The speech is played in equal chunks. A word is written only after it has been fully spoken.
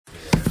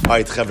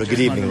right, Chavra, good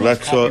evening.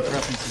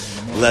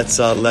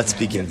 Let's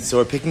begin. So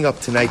we're picking up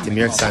tonight the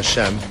Mirz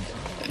Hashem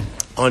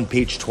on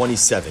page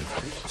 27.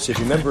 So if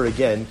you remember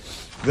again,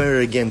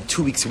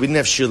 2 weeks. We didn't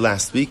have shir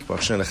last week. We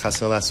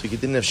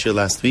didn't have shir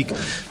last week,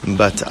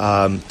 but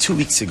 2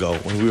 weeks ago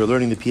when we were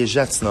learning the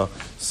Piazetzna,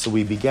 so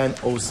we began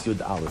Os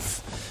Yud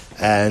Aleph.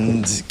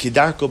 And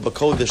Kidarko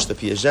Bakodesh, the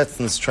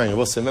Piazetzna is trying.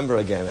 We'll remember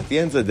again, at the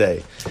end of the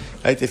day,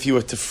 right, if you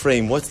were to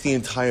frame what's the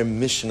entire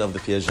mission of the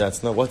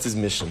Piazetzna, what's his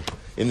mission?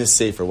 In this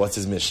Sefer, what's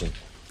his mission?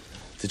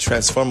 To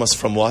transform us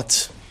from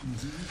what?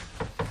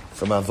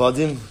 From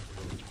Avadim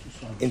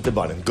into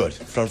Banim. Good.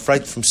 From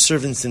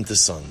servants into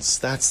sons.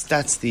 That's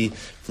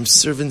from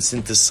servants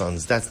into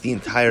sons. That's the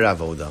entire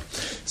Avoda.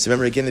 So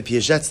remember again, the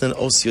Piazetzna and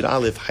Os Yud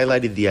Aleph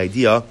highlighted the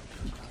idea.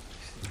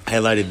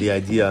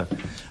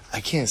 I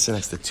can't sit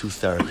next to two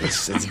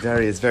therapists. It's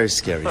very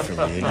scary for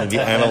me. You're going to be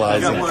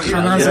analyzing.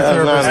 I'm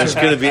just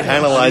going to be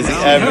analyzing.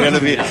 Going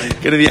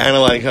to be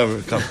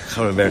analyzing.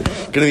 Come, Bear.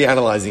 Going to be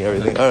analyzing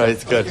everything. All right,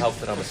 it's good. Help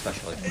that I'm a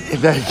specialist.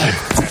 Thank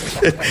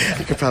you.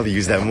 I could probably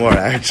use that more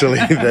actually.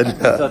 I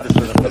thought this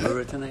was a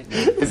favor tonight.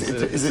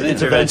 Is it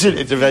intervention?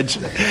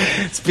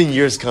 It's been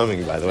years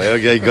coming, by the way.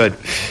 Okay, good.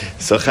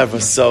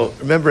 So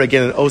remember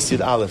again in Os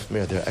Yud Aleph.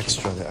 They're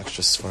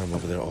extra swarm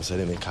over there. Also, I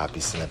didn't make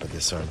copies tonight, but they're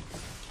sorry.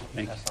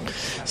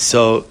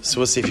 So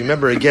we'll see. If you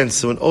remember again,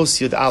 so in Os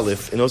Yud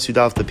Aleph, the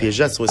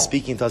Piazetzna was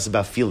speaking to us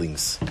about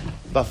feelings,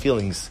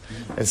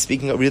 and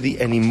speaking of really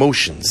and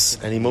emotions,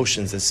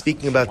 and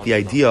speaking about the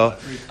idea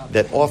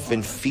that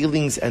often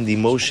feelings and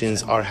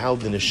emotions are how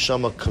the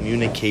neshama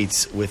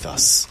communicates with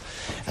us.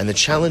 And the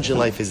challenge in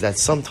life is that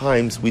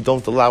sometimes we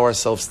don't allow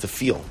ourselves to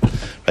feel.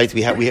 Right?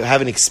 We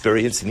have an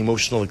experience, an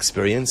emotional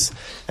experience,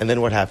 and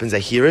then what happens? I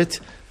hear it,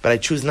 but I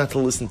choose not to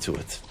listen to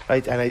it,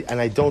 right? And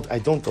I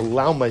don't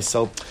allow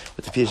myself.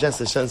 What the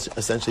Piazetzna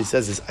essentially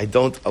says is, I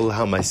don't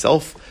allow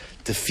myself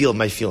to feel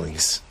my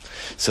feelings.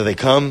 So they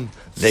come,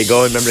 they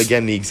go. Remember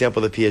again the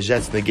example the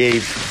Piazetzna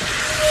gave.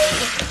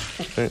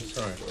 Right?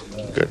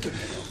 Good.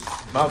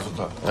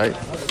 Right.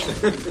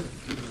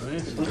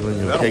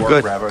 Okay,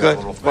 good.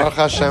 Baruch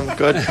Hashem,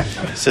 good.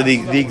 So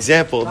the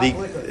example,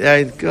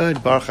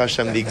 good. Baruch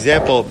Hashem. The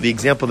example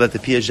that the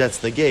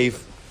Piazetzna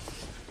gave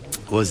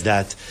was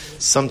that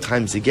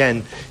sometimes,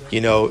 again,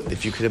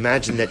 if you could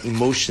imagine that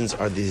emotions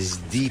are this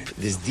deep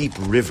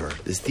river,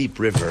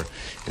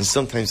 and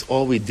sometimes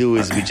all we do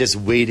is we just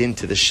wade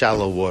into the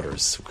shallow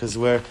waters. Because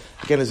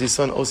as we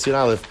saw in Os Yud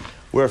Aleph,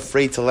 we're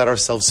afraid to let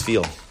ourselves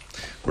feel.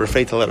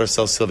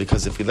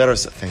 Because if we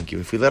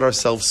let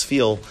ourselves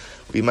feel,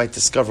 we might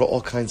discover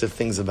all kinds of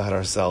things about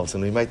ourselves,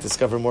 and we might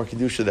discover more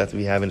Kedusha that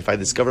we have. And if I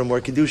discover more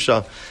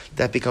Kedusha,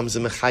 that becomes a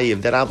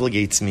mechayiv, that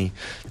obligates me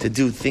to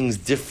do things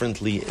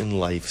differently in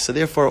life. So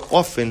therefore,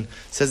 often,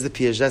 says the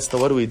Piazetzna,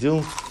 what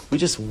do? We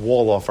just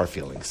wall off our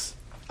feelings.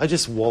 I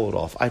just wall it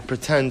off. I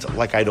pretend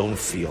like I don't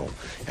feel.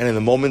 And in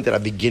the moment that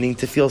I'm beginning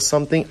to feel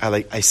something,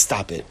 I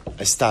stop it.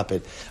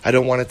 I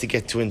don't want it to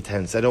get too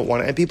intense.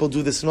 And people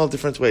do this in all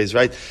different ways,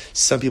 right?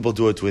 Some people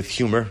do it with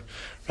humor.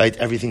 Right,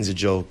 everything's a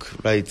joke.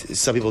 Right,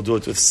 some people do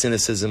it with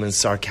cynicism and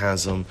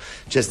sarcasm.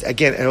 Just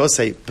again, and I will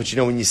say, but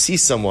when you see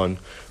someone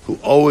who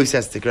always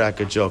has to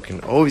crack a joke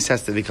and always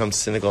has to become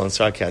cynical and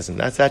sarcasm,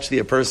 that's actually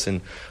a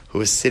person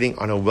who is sitting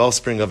on a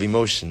wellspring of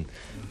emotion.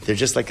 They're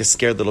just like a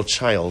scared little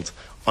child,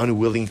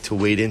 unwilling to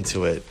wade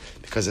into it.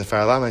 Because if I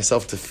allow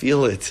myself to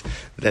feel it,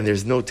 then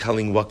there's no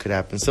telling what could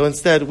happen. So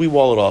instead, we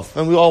wall it off.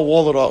 And we all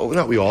wall it off.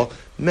 Not we all.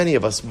 Many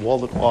of us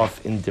wall it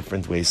off in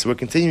different ways. So we're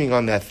continuing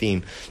on that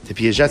theme. The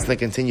Piazetzna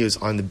continues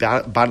on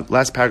the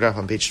last paragraph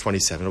on page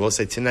 27. I will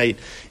say tonight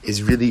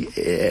is really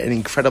an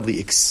incredibly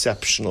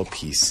exceptional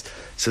piece.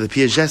 So the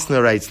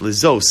Piazetzna writes,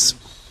 Lizos.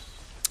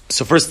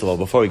 So first of all,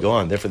 before we go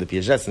on, therefore the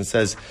Piazetzna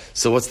says,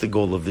 so what's the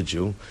goal of the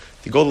Jew?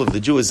 The goal of the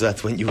Jew is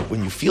that when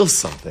you feel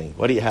something,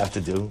 what do you have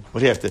to do? What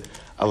do you have to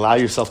allow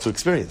yourself to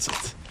experience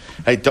it?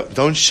 Right?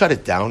 Don't shut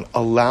it down.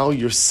 Allow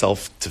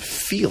yourself to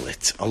feel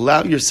it.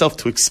 Allow yourself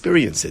to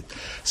experience it.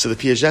 So the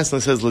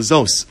Piazetzna says,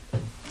 Lizos,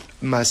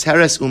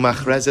 Masheres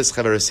umachrezes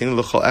chaverasinu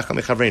l'chol echa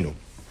mechavrenu.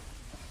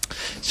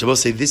 So we'll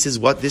say this is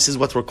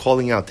what we're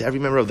calling out to every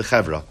member of the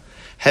Chavra.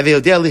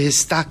 Heveodea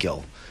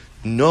lihistakel.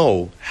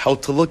 Know how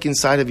to look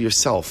inside of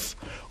yourself.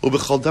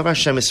 Ubechol davar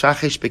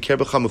shemisrachesh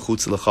bekerbecha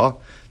mechutz lecha.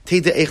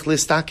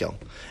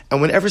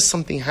 And whenever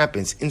something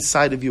happens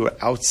inside of you or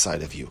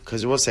outside of you,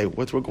 because we'll say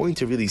what we're going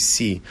to really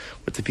see,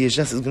 what the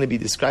Piazetzna is going to be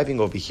describing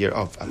over here.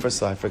 Oh,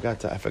 first of all, I forgot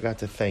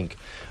to thank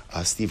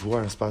Steve, who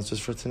are our sponsors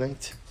for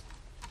tonight.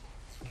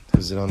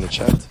 Is it on the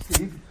chat?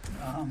 Steve,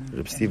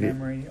 Stevie. in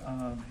memory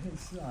of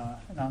his,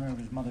 in honor of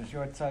his mother's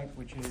yard site,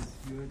 which is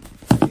Yud.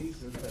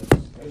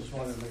 I just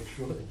wanted to make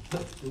sure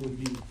that it would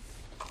be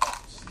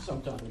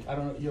sometime. I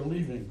don't know. You're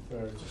leaving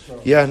for.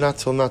 Yeah, not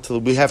till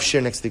we have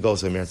shir next to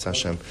Goza, Meretz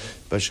Hashem.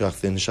 B'shach,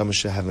 the neshama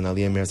should have an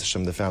aliyah, Meretz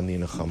Hashem, the family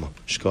in a chama.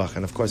 Shkoach,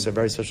 and of course a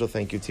very special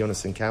thank you to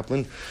Yonason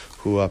Kaplan,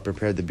 who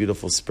prepared the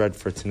beautiful spread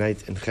for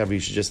tonight. And Chavi, you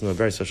should just know a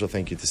very special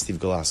thank you to Steve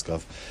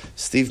Golaskov.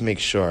 Steve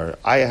makes sure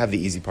I have the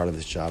easy part of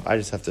this job. I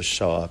just have to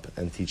show up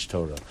and teach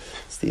Torah.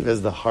 Steve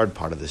has the hard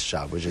part of this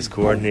job, which is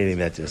coordinating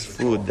that there's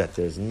food, that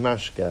there's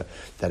mashka,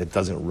 that it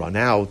doesn't run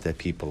out, that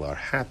people are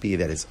happy,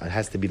 that it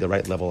has to be the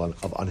right level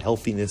of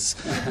unhealthiness.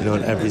 In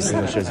every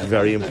single share, it's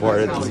very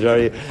important.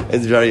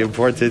 It's very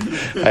important.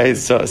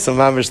 So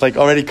Mamish, like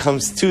already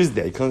comes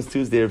Tuesday,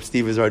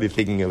 Steve is already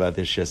thinking about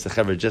this share. So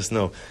Chaver, just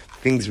know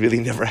things really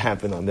never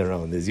happen on their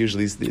own. There's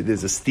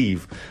a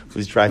Steve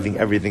who's driving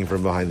everything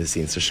from behind the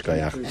scenes. So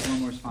Shkoyach. There's one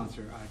more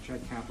sponsor,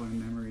 Chet Kaplan, in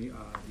memory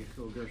of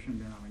Yechiel Gershon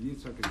ben Aaron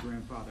Yitzchak, his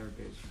grandfather,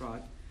 Beis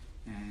Shvat,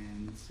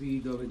 and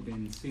Tzvi David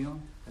ben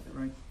Sion. Got that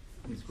right?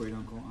 His great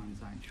uncle on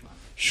Zion Shvat.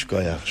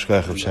 Shkoyach,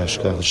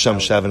 Sham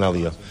Shavan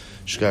Aliyah.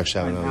 Shkoyach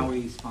Shavan And Aliyah. how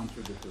he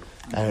sponsored the food.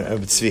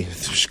 Tzvi,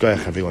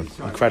 Shkoyach, everyone.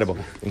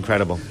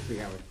 Incredible.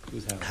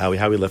 How we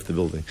left the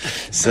building.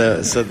 So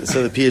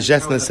the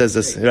Piagetna says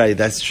this, right,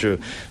 that's true.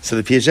 So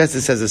the Piagetna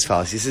says as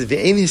follows. He says,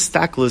 Ve'en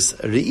histaklus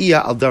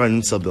re'iyah al davar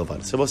nimtzal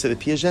bilvad. So we'll say the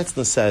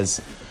Piagetna says,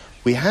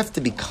 we have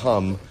to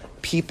become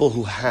people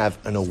who have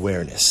an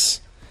awareness.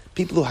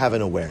 People who have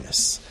an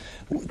awareness.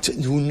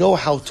 Who know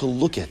how to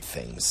look at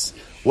things.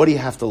 What do you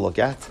have to look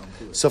at?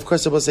 So of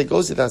course, it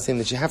goes without saying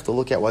that you have to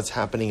look at what's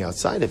happening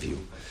outside of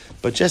you.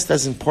 But just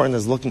as important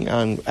as looking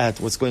at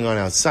what's going on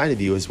outside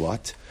of you is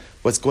what?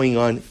 What's going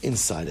on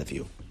inside of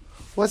you.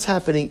 What's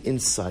happening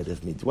inside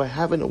of me? Do I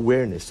have an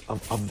awareness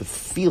of the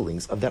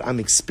feelings of that I'm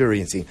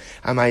experiencing?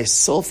 Am I a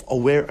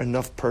self-aware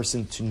enough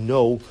person to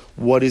know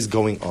what is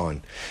going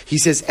on? He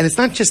says, and it's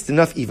not just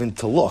enough even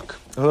to look.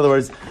 In other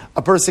words,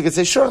 a person could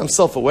say, sure, I'm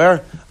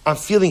self-aware. I'm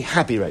feeling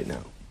happy right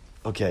now.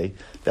 Okay,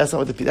 that's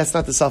not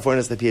the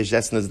self-awareness that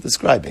Piagetna is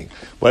describing.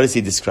 What is he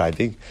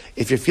describing?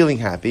 If you're feeling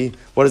happy,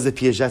 what does the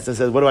Piagetna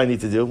say? What do I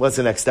need to do? What's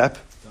the next step?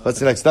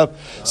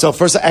 So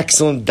first,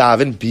 excellent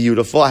daven,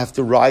 beautiful. I have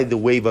to ride the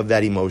wave of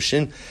that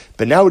emotion.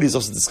 But now what he's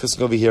also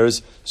discussing over here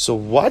is, so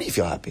why do you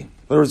feel happy? In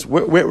other words,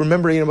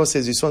 remember,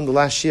 as you saw in the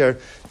last year,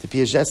 the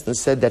Piagetna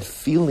said that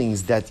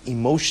feelings, that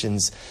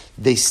emotions,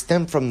 they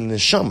stem from the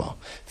neshama.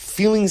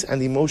 Feelings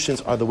and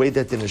emotions are the way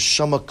that the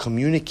neshama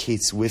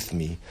communicates with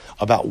me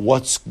about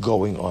what's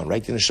going on,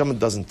 right? The neshama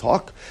doesn't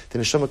talk. The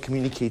neshama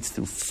communicates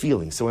through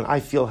feelings. So when I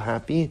feel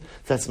happy,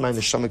 that's my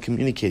neshama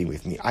communicating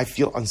with me. I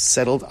feel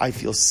unsettled. I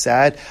feel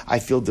sad. I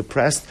feel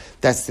depressed.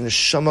 That's the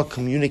neshama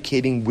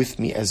communicating with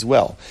me as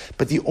well.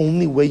 But the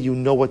only way you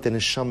know what the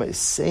neshama is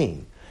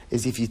saying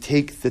is if you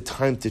take the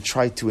time to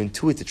try to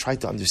intuit, to try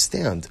to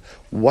understand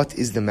what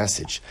is the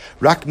message.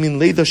 Rak min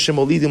leida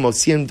shemolidim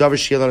osiem davar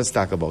she'elan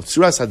estakabot.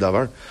 Suras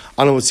hadavar,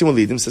 anu osiem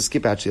olidim, so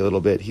skip actually a little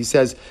bit. He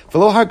says,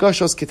 v'lo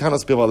hargashos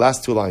ketanos biva,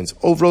 last two lines.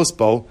 Ovros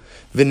bo,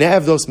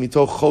 v'ne'evdos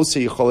mito chose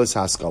yicholes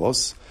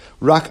haskalos.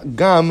 Rak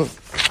gam,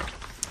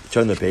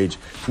 turn the page,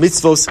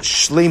 mitzvos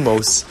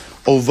shlemos,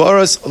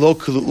 ovaras lo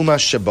kulu'uma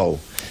shebo.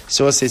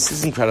 So I'll say, this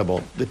is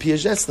incredible. The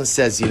Piagetna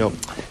says,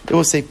 they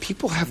will say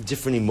people have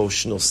different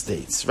emotional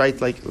states,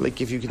 right? Like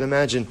if you can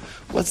imagine,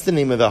 what's the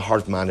name of the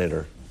heart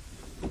monitor?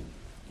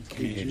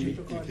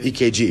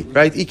 EKG,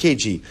 right?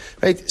 EKG,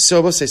 right?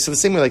 So we'll say, so the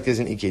same way like there's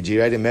an EKG,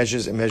 right? It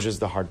measures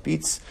the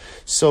heartbeats.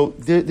 So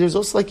there's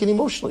also like an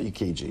emotional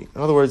EKG.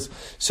 In other words,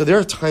 so there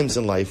are times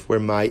in life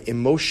where my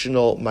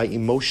emotional,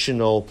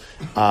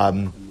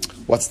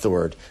 what's the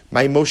word?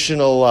 My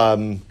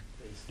emotional,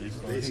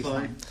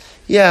 Baseline.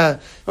 yeah,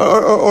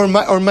 or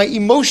my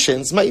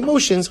emotions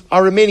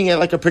are remaining at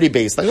like a pretty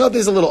baseline. Oh,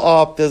 there's a little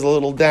up, there's a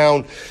little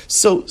down.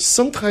 So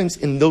sometimes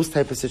in those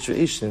type of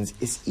situations,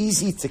 it's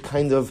easy to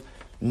kind of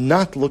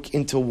not look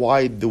into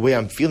why the way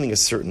I'm feeling a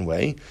certain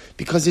way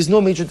because there's no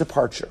major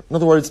departure. In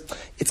other words,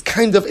 it's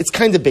kind of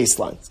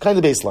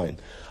baseline.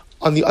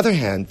 On the other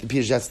hand, the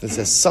Piagetna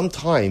says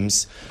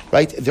sometimes,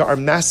 right, there are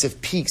massive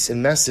peaks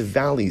and massive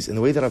valleys in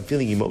the way that I'm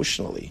feeling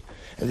emotionally.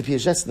 And the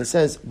Piagetna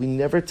says we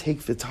never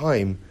take the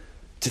time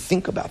to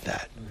think about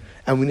that.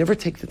 And we never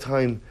take the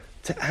time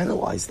to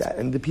analyze that.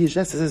 And the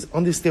Piagetna says,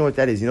 understand what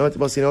that is. You know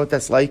what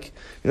that's like?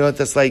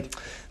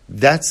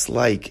 That's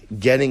like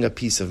getting a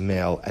piece of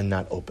mail and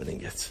not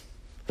opening it.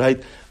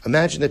 Right?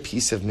 Imagine a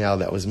piece of mail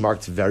that was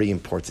marked very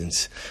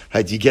important.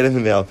 Right? You get in the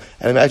mail,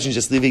 and imagine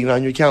just leaving it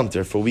on your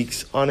counter for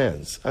weeks on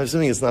ends. I'm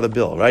assuming it's not a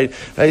bill, right?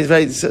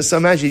 Right? So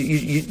imagine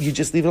you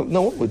just leave it.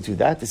 No one would do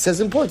that. It says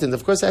important.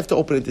 Of course, I have to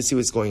open it to see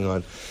what's going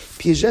on.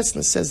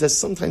 Piagetna says that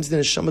sometimes the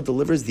neshama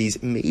delivers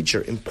these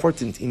major,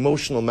 important,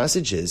 emotional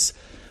messages,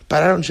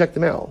 but I don't check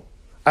the mail.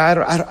 I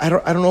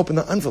don't open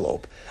the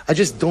envelope. I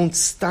just don't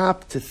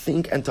stop to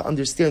think and to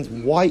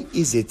understand why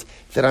is it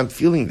that I'm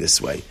feeling this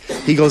way.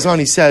 He goes on.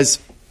 He says,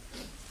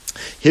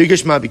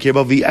 Hirgish ma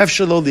bikirba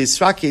v'efshalo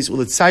l'israkes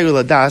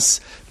u'letzayu ladas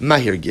ma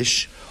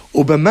hirgish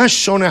u'b'mash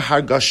shona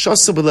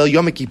hargashosu b'leil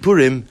Yom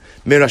Kippurim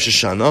miRosh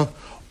Hashanah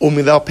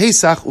u'milal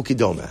Pesach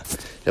u'kidome.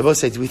 Rabbi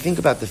says, do we think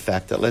about the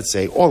fact that, let's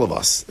say, all of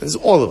us,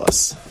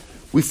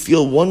 we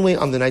feel one way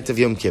on the night of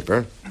Yom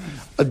Kippur,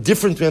 a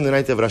different way on the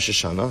night of Rosh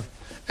Hashanah,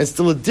 and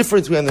still a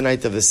different way on the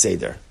night of the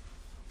Seder.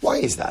 Why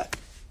is that?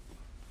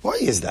 Why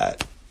is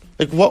that?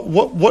 Like,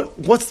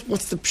 what's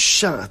the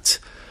pshat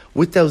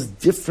with those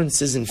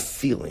differences in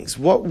feelings?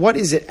 What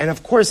is it? And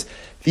of course,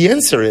 the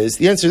answer is,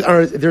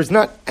 there's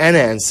not an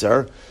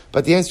answer,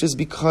 but the answer is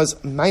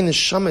because my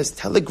neshama is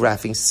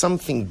telegraphing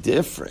something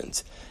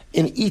different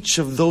in each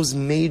of those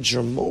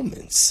major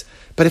moments.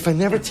 But if I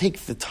never take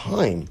the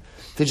time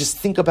to just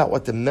think about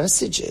what the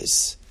message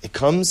is, it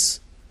comes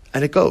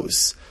and it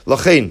goes.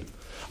 Lachein,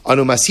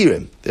 anu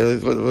masirim.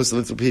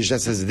 That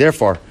says,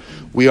 therefore,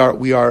 we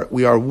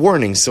are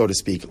warning, so to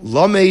speak.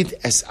 Lamed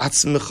es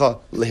atzmecha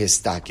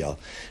lehistakel.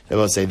 I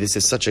will say this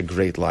is such a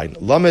great line.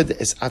 Lamed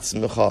es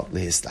atzmecha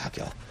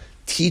lehistakel.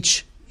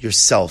 Teach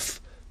yourself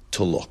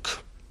to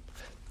look.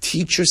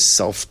 Teach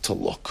yourself to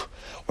look.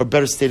 Or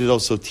better stated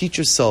also, teach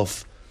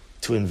yourself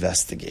to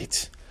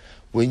investigate.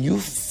 When you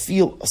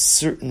feel a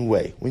certain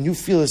way,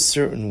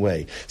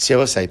 see, I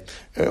will say,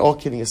 all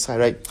kidding aside,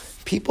 right?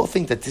 People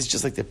think that this is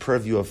just like the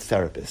purview of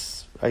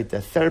therapists, right?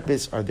 That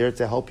therapists are there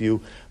to help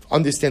you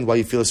understand why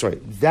you feel this way.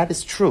 That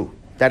is true.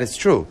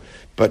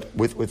 But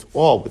with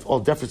all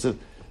deference,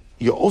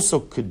 you also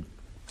could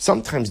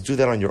sometimes do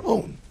that on your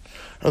own.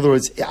 In other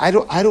words,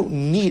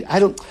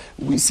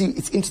 we see,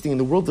 it's interesting, in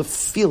the world of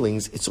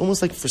feelings, it's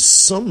almost like for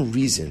some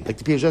reason, like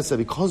the Piaget said,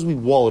 because we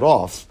wall it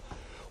off,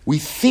 we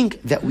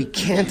think that we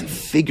can't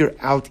figure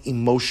out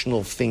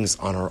emotional things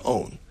on our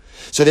own.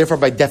 So therefore,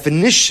 by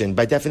definition,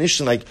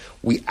 like,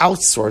 we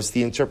outsource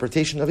the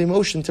interpretation of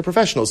emotion to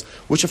professionals,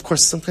 which of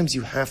course sometimes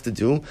you have to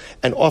do,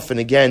 and often,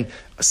 again,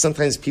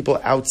 sometimes people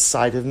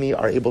outside of me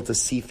are able to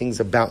see things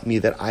about me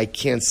that I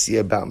can't see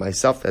about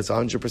myself. That's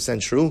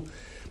 100% true.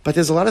 But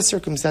there's a lot of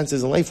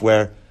circumstances in life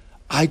where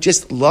I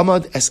just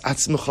lamad es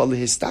atzmecha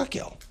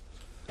lehistakel.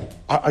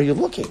 Are you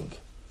looking?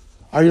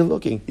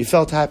 You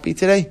felt happy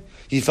today?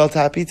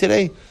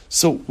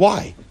 So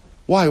why?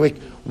 Like,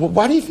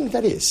 why do you think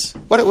that is?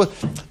 What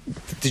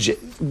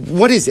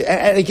is it?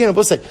 And again, I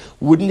will say,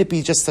 wouldn't it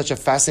be just such a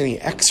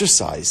fascinating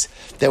exercise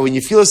that when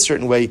you feel a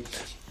certain way,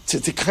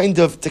 to kind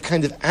of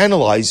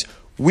analyze,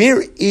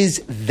 where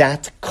is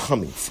that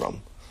coming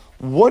from?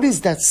 What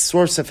is that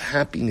source of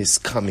happiness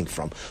coming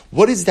from?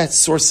 What is that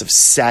source of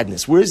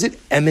sadness? Where is it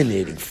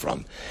emanating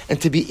from? And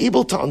to be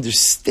able to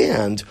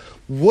understand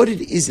what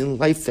it is in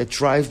life that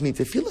drives me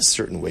to feel a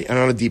certain way, and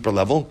on a deeper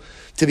level,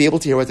 to be able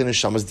to hear what the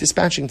neshama is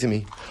dispatching to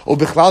me.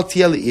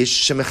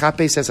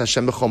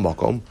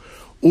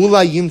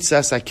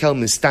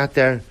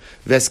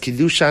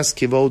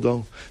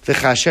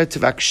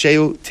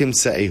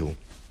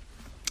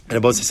 And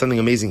about something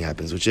amazing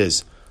happens, which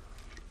is,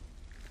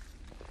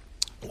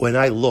 when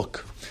I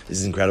look, this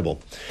is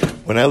incredible,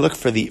 when I look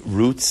for the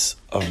roots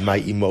of my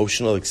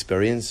emotional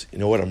experience, you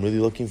know what I'm really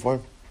looking for?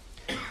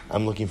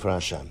 I'm looking for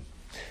Hashem.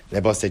 And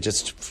I both say,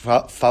 just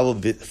follow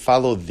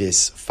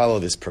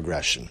this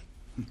progression.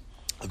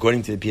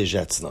 According to the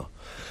Piaget,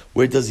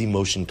 where does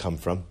emotion come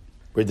from?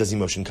 The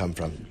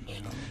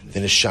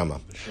neshama.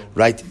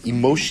 Right?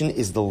 Emotion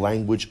is the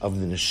language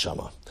of the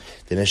neshama.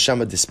 The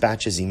neshama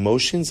dispatches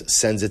emotions,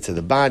 sends it to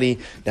the body.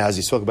 Now, as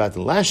we spoke about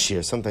the last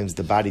year, sometimes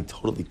the body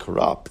totally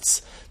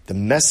corrupts the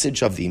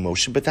message of the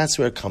emotion, but that's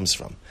where it comes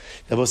from.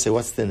 They will say,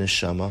 what's the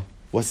neshama?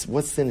 What's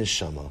the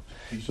neshama?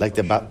 Like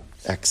the Baal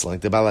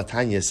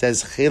HaTanya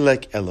says,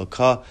 Chelek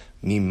Eloka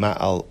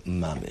Mima'al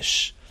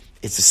Mamish.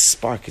 It's a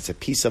spark, it's a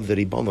piece of the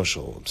Ribono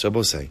Shel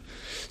Olam.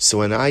 So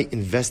when I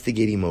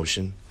investigate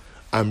emotion,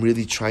 I'm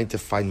really trying to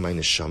find my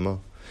neshama.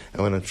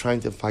 And when I'm trying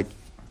to find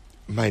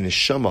my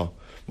neshama,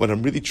 what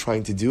I'm really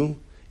trying to do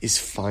is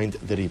find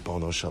the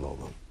Ribono Shel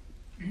Olam.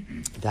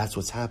 That's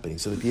what's happening.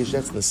 So the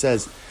Piaget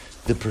says,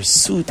 the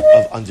pursuit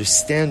of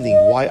understanding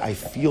why I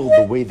feel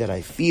the way that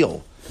I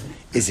feel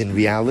is in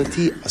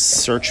reality a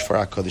search for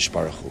HaKadosh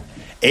Baruch Hu.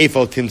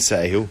 Eifo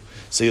timtzehu.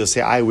 So you'll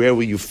say, where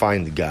will you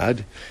find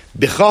God?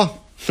 Bicha.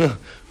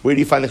 Where do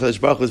you find the Kadosh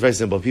Baruch Hu? It's very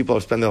simple. People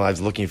spend their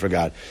lives looking for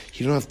God.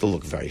 You don't have to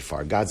look very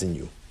far. God's in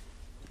you.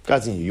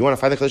 You want to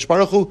find the Kadosh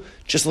Baruch Hu?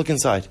 Just look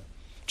inside.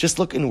 Just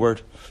look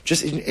inward.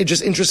 Just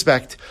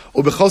introspect.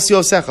 Ubechos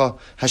yosecha.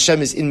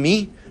 Hashem is in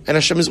me, and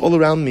Hashem is all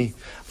around me.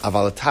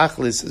 Aval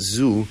tachlis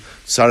zu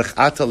sarich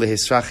ata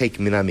lehisrachek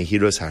mina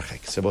mehiros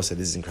harchek. So both said,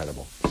 this is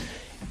incredible.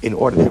 In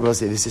order, people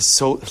say, this is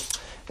so.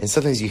 And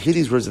sometimes you hear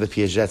these words of the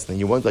Piaget, and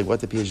you wonder like what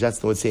the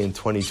Piaget would say in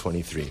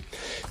 2023.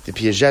 The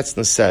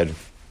Piaget said,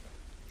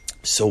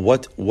 so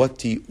what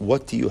do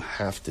you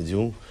have to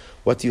do?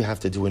 What do you have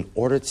to do in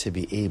order to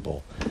be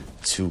able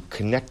to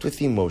connect with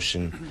the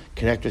emotion,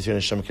 connect with your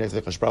neshama, connect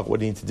with the Kadosh Baruch Hu? What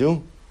do you need to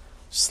do?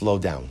 Slow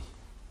down.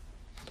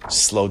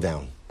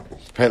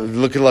 Look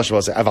at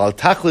Lashon. Say, Aval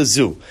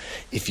tachlezu.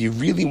 If you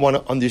really want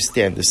to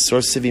understand the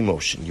source of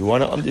emotion, you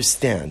want to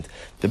understand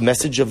the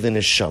message of the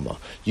neshama,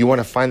 you want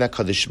to find that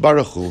Kadosh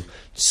Baruch Hu,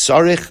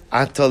 tzarich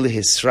ata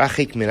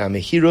lehisrachik min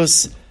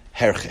hamehiros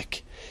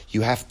herchik.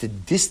 You have to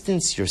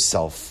distance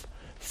yourself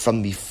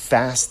from the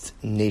fast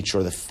nature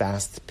or the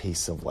fast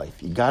pace of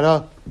life. You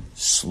gotta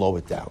slow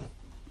it down.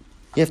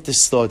 You have to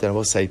slow it down. I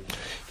will say,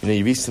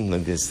 you read something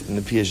like this, and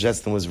the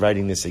Piaget was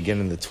writing this again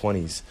in the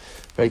 20s.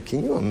 Right?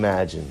 Can you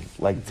imagine,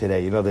 like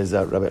today, there's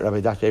Rabbi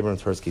Dr. Abraham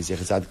Tversky's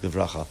Yechizadik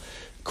Livracha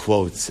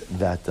quotes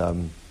that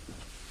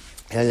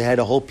he had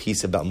a whole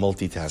piece about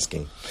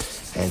multitasking,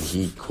 and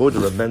he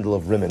quoted Rav Mendel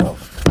of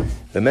Rimanov.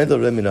 The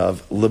Mendel of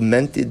Rimanov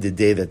lamented the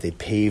day that they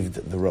paved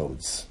the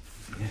roads.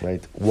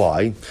 Right?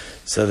 Why?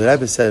 So the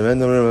Rebbe said,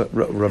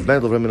 Rav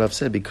Mendel of Rimanov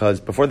said, because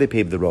before they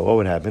paved the road, what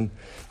would happen?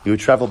 You would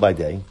travel by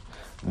day,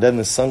 then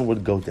the sun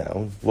would go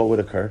down. What would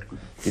occur?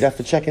 You'd have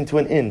to check into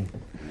an inn.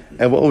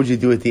 And what would you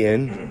do at the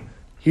inn?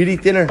 You'd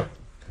eat dinner.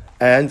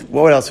 And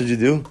what else would you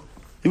do?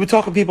 You would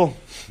talk with people.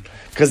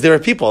 Because there are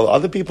people,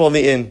 other people in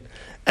the inn.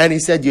 And he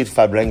said you'd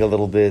fabreng a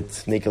little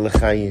bit, make a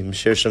l'chaim,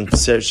 share some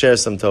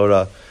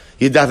Torah.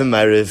 You'd daven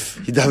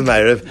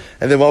Ma'ariv.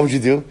 And then what would you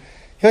do? You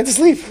went to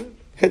sleep.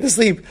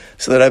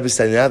 So the Rebbe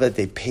said, now that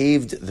they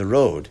paved the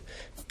road,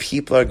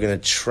 people are going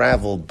to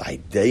travel by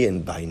day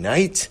and by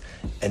night,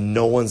 and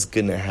no one's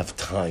going to have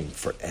time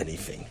for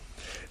anything.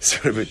 So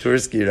Rabbi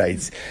Tversky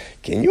writes,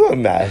 can you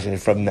imagine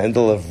if from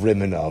Mendel of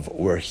Rimanov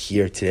we're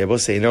here today? I will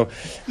say, I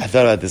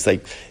thought about this,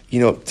 to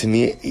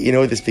me,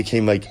 this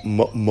became like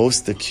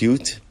most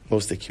acute,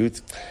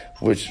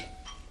 which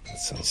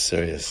sounds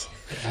serious.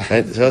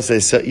 Right? So I'll say,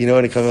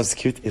 when it comes to most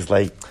acute, is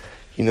I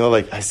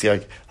see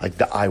like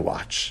the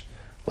iWatch.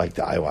 Like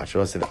the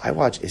iWatch. I say the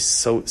iWatch is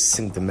so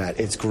symptomatic.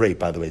 It's great,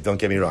 by the way. Don't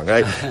get me wrong,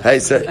 right?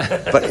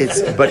 But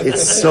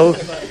it's so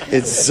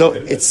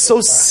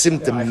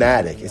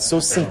symptomatic. It's so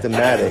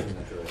symptomatic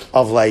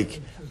of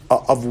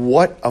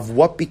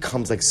what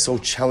becomes like so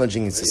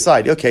challenging in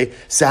society. Okay,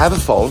 so have a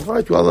phone,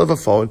 right? We all have a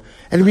phone,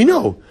 and we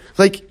know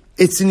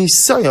it's an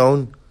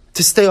isayon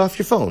to stay off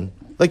your phone.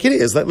 Like it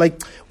is,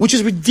 which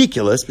is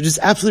ridiculous, which is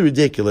absolutely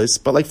ridiculous.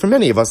 But for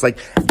many of us, I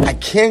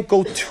can't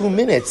go 2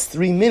 minutes,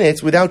 3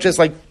 minutes without just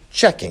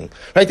checking,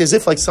 right? As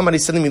if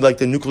somebody's sending me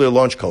the nuclear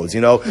launch codes,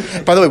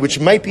 By the way, which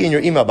might be in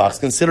your email box,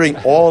 considering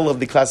all of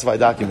the classified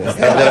documents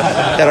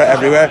that are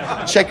everywhere.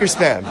 Check your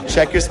spam.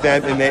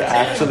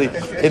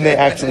 It may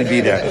actually be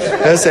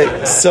there. So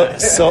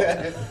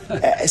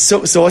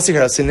what's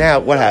the So now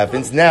what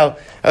happens? Now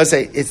I would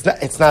say it's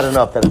not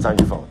enough that it's on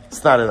your phone.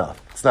 It's not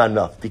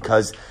enough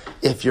because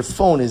if your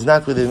phone is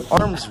not within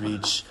arm's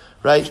reach,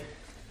 right?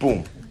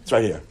 Boom, it's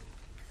right here.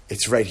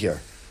 It's right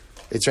here.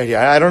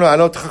 I don't know. I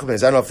know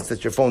if it's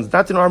that your phone's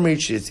not in arm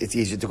reach. It's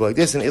easier to go like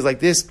this, and it's like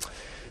this.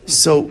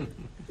 So,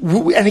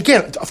 and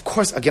again, of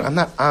course, I'm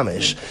not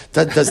Amish.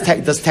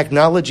 Does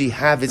technology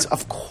have its?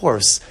 Of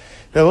course.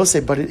 But I will say,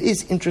 but it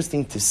is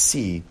interesting to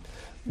see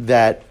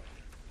that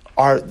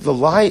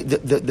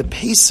the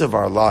pace of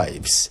our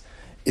lives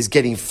is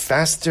getting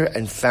faster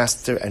and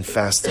faster and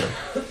faster.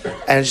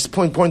 And it's just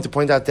important to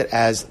point out that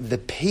as the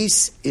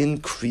pace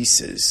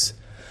increases,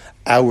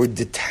 our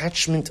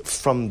detachment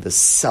from the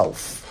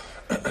self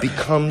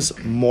becomes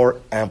more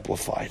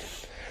amplified,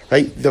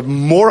 right? The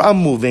more I'm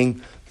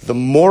moving, the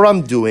more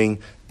I'm doing,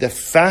 the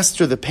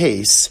faster the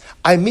pace,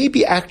 I may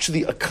be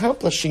actually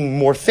accomplishing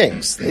more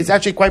things. It's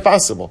actually quite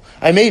possible.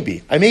 I may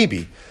be.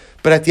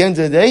 But at the end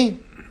of the day,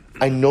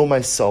 I know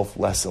myself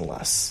less and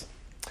less.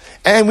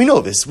 And we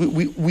know this.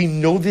 We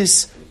know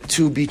this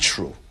to be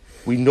true.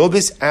 We know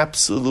this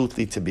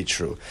absolutely to be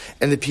true.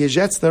 And the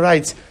Piaget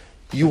writes,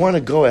 you want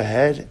to go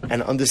ahead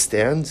and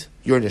understand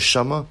your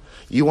neshama.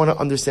 You want to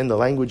understand the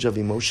language of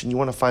emotion. You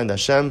want to find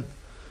Hashem.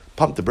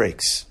 Pump the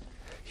brakes.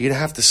 You're going to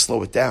have to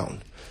slow it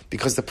down.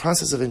 Because the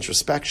process of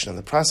introspection and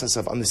the process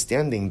of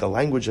understanding the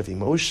language of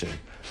emotion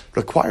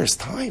requires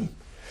time.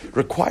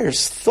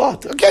 Requires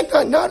thought.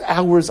 Again, not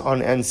hours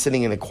on end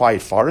sitting in a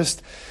quiet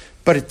forest.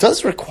 But it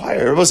does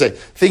require,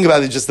 think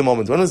about it just a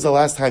moment. When was the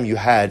last time you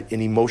had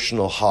an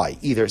emotional high?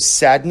 Either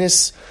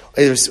sadness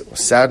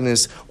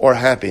or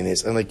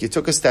happiness. And you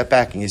took a step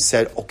back and you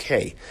said,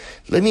 okay,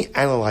 let me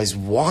analyze,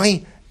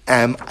 why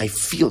am I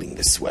feeling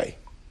this way?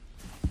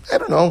 I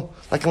don't know.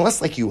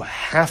 Unless you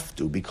have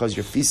to because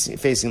you're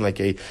facing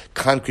a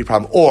concrete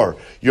problem, or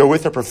you're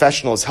with a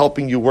professional who's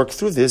helping you work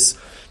through this.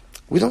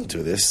 We don't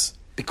do this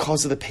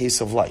because of the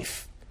pace of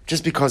life.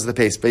 Just because of the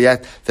pace. But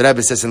yet, the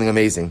Rebbe says something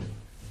amazing.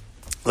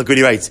 Look what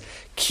he writes.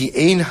 Ki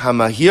ein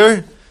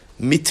hamahir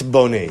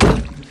mitbonein.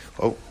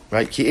 Oh,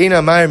 right? Ki ein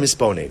hamahir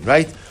mitbonein.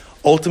 Right?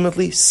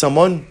 Ultimately,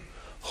 someone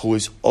who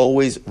is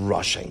always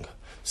rushing,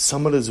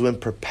 someone who's in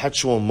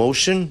perpetual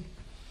motion,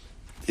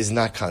 is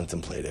not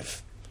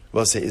contemplative.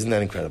 Well, say, isn't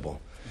that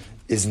incredible?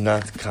 Is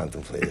not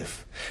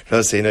contemplative.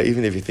 I'll say,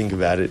 even if you think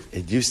about it,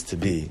 it used to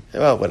be,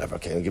 well, whatever,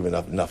 okay, I'll give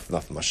enough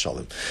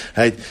mashalim.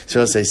 Right?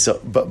 So I'll say,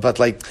 but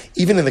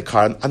even in the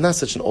car, I'm not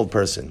such an old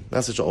person. And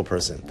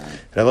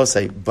I will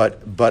say,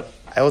 but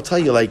I will tell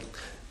you,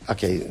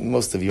 okay,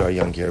 most of you are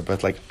young here,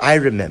 but I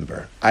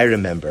remember,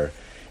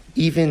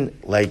 even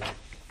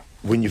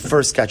when you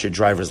first got your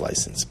driver's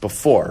license,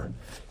 before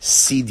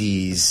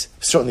CDs,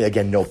 certainly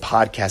again, no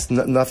podcast,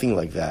 nothing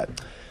like that.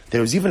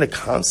 There was even a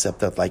concept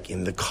that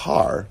in the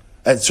car,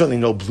 and certainly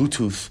no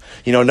Bluetooth,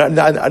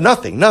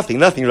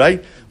 nothing,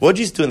 right? What did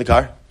you used to do in the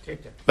car?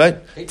 Tape deck.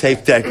 Right?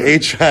 Tape deck,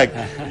 8-track.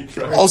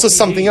 Also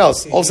something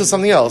else.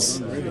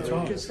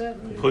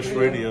 Push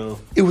radio.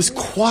 It was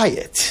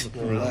quiet.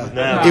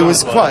 Now. It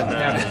was quiet.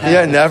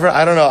 Yeah, never.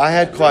 I don't know. I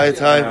had quiet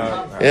time.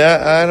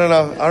 Yeah, I don't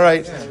know. All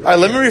right.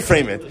 Let me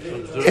reframe it.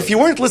 If you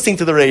weren't listening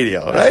to the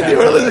radio, right? You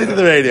were listening to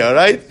the radio,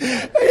 right?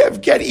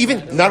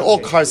 Even not all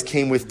cars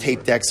came with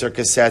tape decks or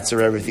cassettes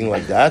or everything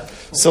like that.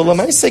 So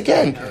Lamais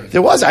again,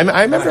 there was. I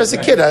remember as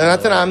a kid.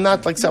 Not that I'm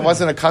not like I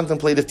wasn't a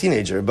contemplative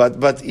teenager,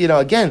 but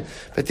again,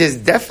 but there's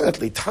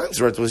definitely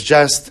times where it was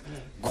just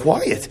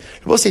quiet.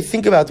 I will say,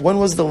 think about when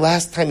was the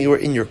last time you were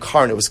in your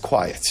car and it was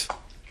quiet.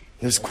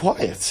 It was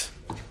quiet.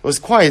 It was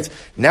quiet.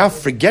 Now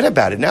forget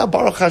about it. Now,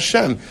 Baruch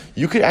Hashem,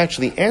 you could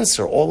actually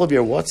answer all of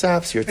your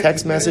WhatsApps, your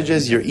text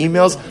messages, your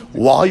emails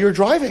while you're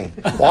driving.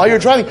 While you're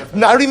driving.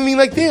 No, I don't even mean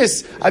like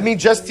this. I mean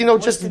just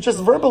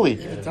verbally.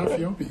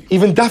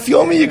 Even Daf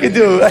Yomi you could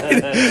do.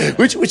 Right?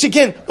 Which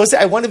again, listen,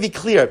 I want to be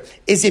clear.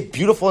 Is it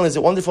beautiful and is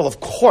it wonderful? Of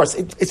course.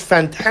 It's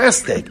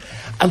fantastic.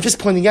 I'm just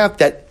pointing out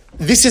that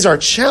this is our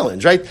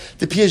challenge, right?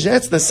 The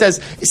Piagetna says,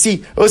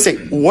 see, let's say,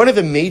 one of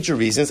the major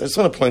reasons, I just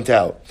want to point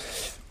out,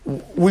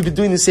 we've been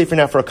doing this Sefer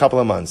now for a couple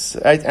of months,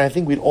 right? And I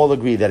think we'd all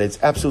agree that it's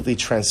absolutely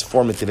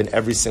transformative in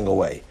every single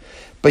way.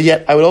 But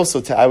yet, I would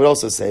also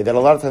say that a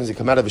lot of times we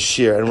come out of a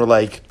shir and we're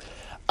like,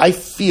 I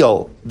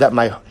feel that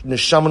my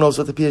neshama knows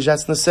what the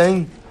Piagetna is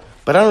saying,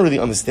 but I don't really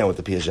understand what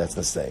the Piagetna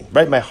is saying,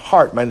 right? My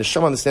heart, my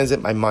neshama understands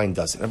it, my mind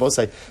doesn't. And I will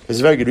say, there's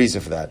a very good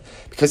reason for that.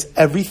 Because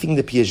everything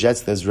the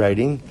Piagetna is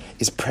writing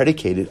is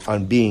predicated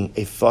on being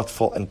a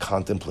thoughtful and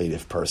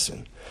contemplative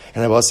person.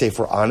 And I will say, if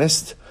we're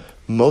honest,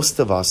 most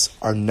of us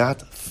are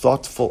not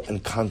thoughtful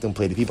and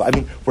contemplative people. I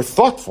mean, we're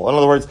thoughtful. In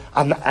other words,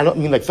 I don't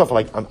mean like thoughtful,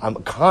 like I'm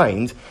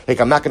kind,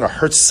 like I'm not going to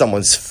hurt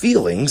someone's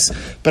feelings,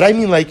 but I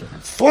mean like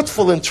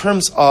thoughtful in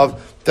terms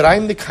of that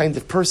I'm the kind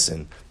of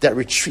person that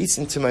retreats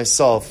into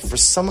myself for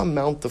some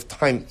amount of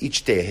time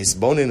each day,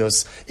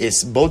 hisbonenus,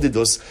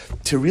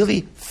 bodidus, to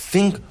really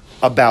think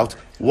about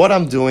what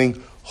I'm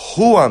doing,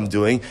 who I'm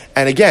doing,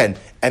 and again,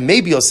 and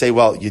maybe you'll say,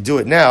 well, you do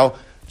it now.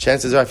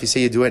 Chances are, if you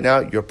say you do it now,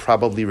 you're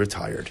probably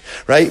retired,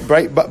 right?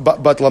 Right? But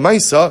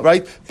lamaisa,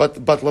 right? But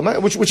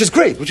lamaisa, which is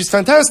great, which is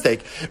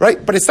fantastic,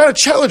 right? But it's not a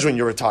challenge when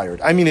you're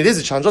retired. I mean, it is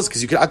a challenge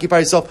because you can occupy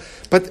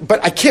yourself. But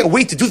I can't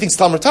wait to do things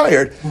till I'm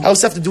retired. I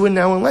also have to do it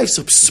now in life.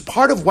 So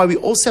part of why we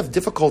also have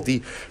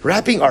difficulty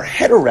wrapping our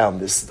head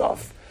around this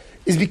stuff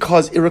is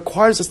because it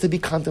requires us to be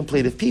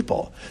contemplative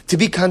people. To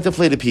be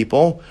contemplative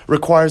people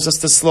requires us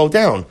to slow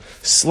down.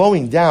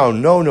 Slowing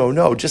down,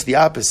 no, just the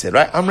opposite,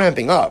 right? I'm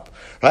ramping up.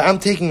 Right? I'm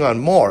taking on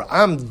more.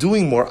 I'm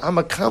doing more. I'm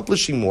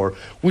accomplishing more,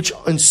 which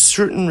in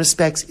certain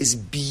respects is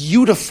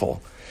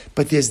beautiful.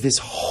 But there's this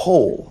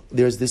hole.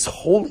 There's this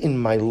hole in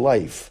my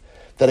life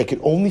that I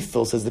can only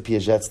fill, says the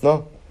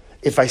Piagetna,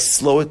 if I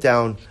slow it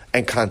down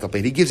and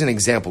contemplate. He gives an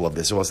example of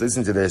this. So let's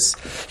listen to this.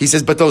 He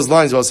says, but those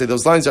lines, I'll say,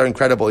 those lines are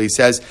incredible. He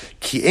says,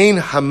 Ki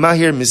ein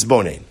hamahir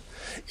misbonein.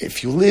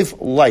 If you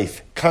live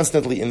life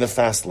constantly in the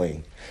fast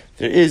lane,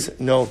 there is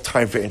no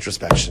time for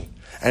introspection.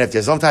 And if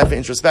there's no time for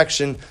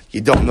introspection, you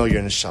don't know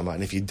your neshama.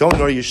 And if you don't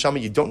know your neshama,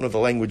 you don't know the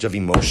language of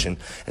emotion.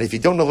 And if you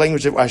don't know the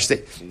language of, I should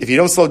say, if you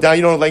don't slow down,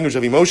 you don't know the language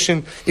of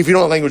emotion. If you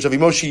don't know the language of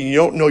emotion, you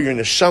don't know your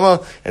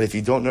neshama. And if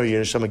you don't know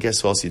your neshama,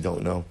 guess what else you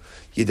don't know?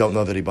 You don't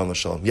know the Ribbon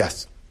Shalom.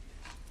 Yes?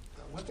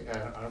 One thing I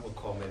don't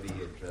recall, maybe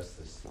you addressed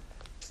this.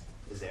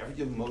 Is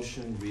every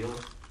emotion real?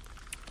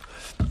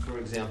 For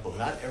example,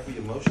 not every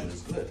emotion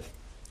is good.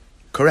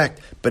 Correct.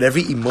 But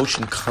every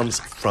emotion comes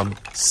from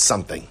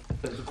something.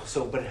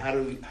 But how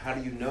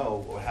do you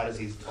know, or how does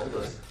he told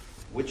us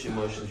which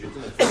emotions you're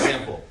doing? For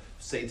example,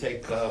 say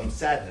take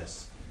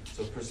sadness.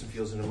 So a person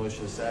feels an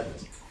emotion of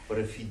sadness. But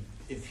if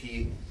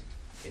he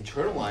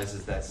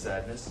internalizes that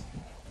sadness,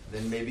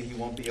 then maybe he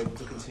won't be able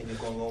to continue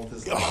going on with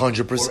his life.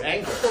 100%. Or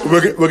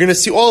anger. We're going to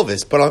see all of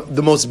this. But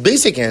the most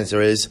basic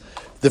answer is,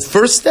 the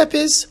first step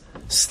is,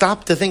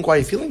 stop to think why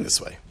you're feeling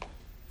this way.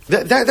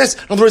 That's,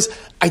 in other words,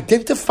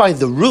 identify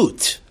the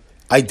root.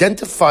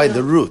 Identify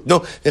the root.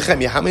 No,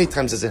 Nechemia, how many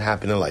times does it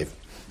happen in life?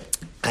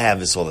 I have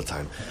this all the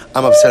time.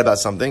 I'm upset about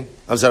something.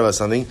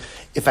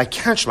 If I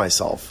catch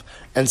myself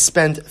and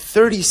spend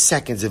 30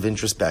 seconds of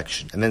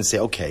introspection and then say,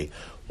 okay,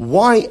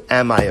 why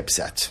am I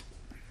upset?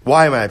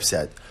 Why am I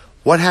upset?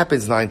 What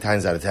happens 9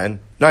 times out of 10?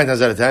 9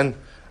 times out of 10,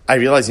 I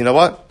realize, you know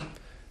what?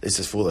 This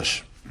is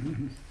foolish.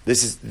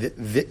 This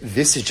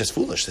is just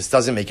foolish. This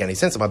doesn't make any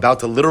sense. I'm about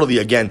to literally,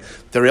 again,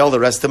 derail the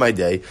rest of my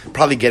day,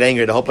 probably get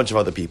angry at a whole bunch of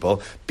other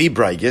people, be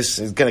brightest,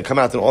 it's going to come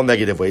out in all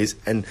negative ways,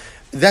 and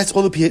that's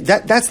all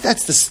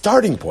that's the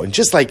starting point.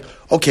 Just like,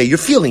 okay, you're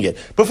feeling it.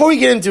 Before we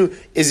get into,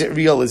 is it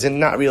real, is it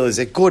not real, is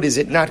it good, is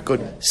it not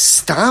good,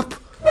 stop.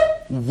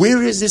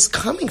 Where is this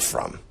coming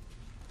from?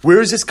 Where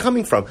is this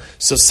coming from?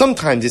 So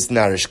sometimes it's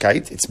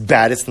narishkeit, it's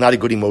bad, it's not a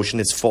good emotion,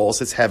 it's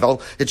false, it's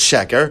hevel, it's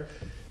sheker,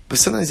 but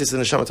sometimes it's the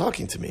neshama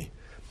talking to me.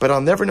 But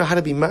I'll never know how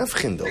to be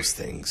mavchin those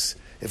things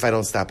if I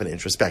don't stop and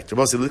introspect.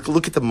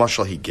 Look at the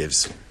mashal he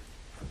gives.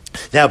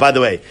 Now, by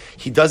the way,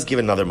 he does give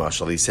another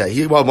mashal. He said,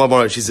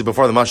 she said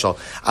before the mashal,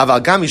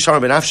 Aval gam yishar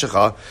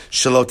benafshecha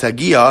shelo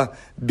tagia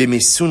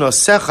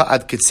b'misunosecha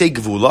ad kitzei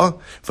gvula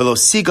v'lo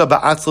siga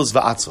ba'atzlos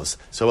va'atzlos.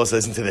 So let's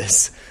listen to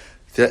this.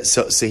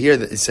 So here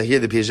the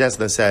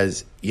Piaget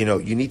says,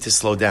 you need to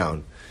slow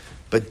down,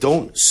 but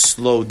don't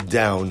slow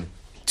down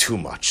too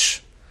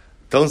much.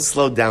 Don't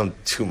slow down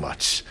too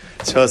much.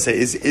 So I'll say,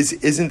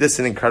 isn't this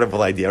an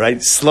incredible idea,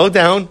 right? Slow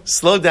down,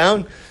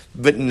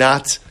 but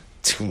not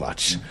too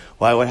much.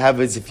 Why? What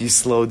happens if you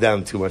slow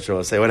down too much?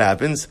 I'll say, what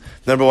happens?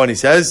 Number one, he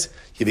says,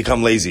 you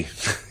become lazy.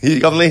 You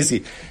become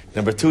lazy.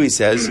 Number two, he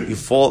says, you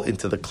fall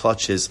into the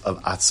clutches of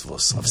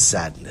atzvos, of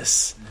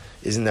sadness.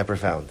 Isn't that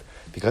profound?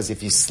 Because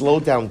if you slow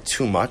down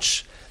too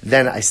much,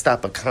 then I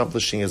stop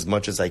accomplishing as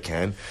much as I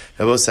can.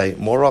 I will say,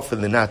 more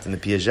often than not, in the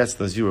Piaget's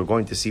view, we're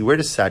going to see, where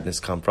does sadness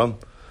come from?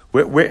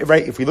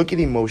 Right? If we look at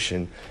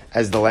emotion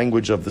as the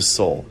language of the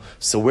soul,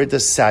 so where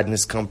does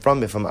sadness come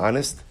from? If I'm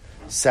honest,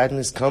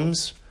 sadness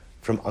comes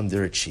from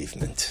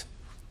underachievement.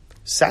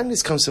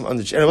 Sadness comes from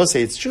underachievement. And I will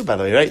say, it's true, by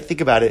the way, right? Think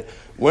about it.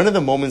 One of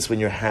the moments when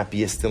you're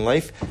happiest in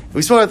life,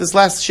 we spoke about this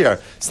last year,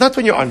 it's not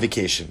when you're on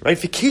vacation, right?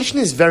 Vacation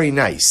is very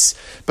nice.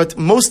 But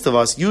most of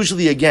us,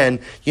 usually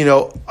again,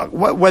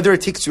 whether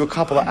it takes you a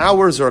couple of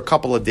hours or a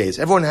couple of days,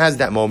 everyone has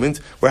that moment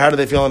where how do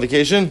they feel on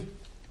vacation?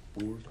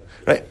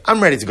 Right?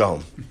 I'm ready to go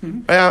home.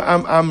 Right?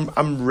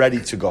 I'm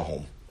ready to go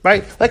home.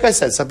 Right? Like I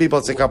said, some people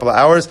it's a couple of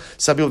hours.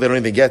 Some people they don't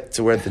even get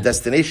to where the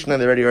destination and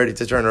they're already ready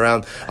to turn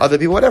around. Other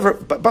people, whatever.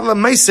 But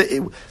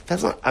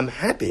that's not. I'm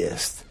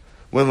happiest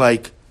when I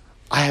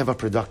have a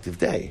productive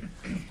day.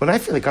 When I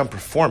feel like I'm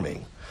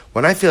performing.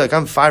 When I feel like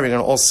I'm firing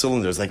on all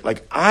cylinders.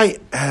 Like I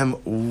am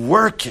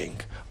working.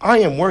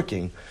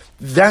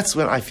 That's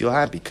when I feel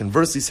happy.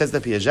 Conversely, says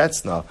the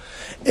Piaget,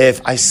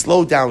 if I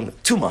slow down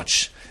too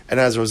much, and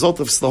as a result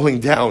of slowing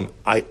down,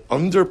 I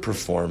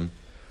underperform,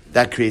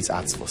 that creates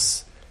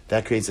atzvos.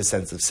 That creates a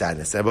sense of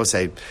sadness. I will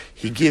say,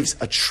 he gives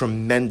a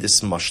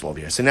tremendous mashal over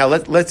here. So now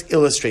let's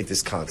illustrate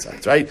this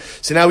concept, right?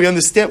 So now we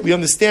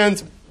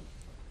understand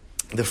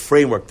the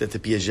framework that the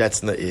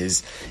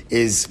Piaget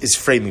is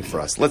framing for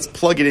us. Let's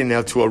plug it in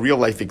now to a real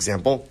life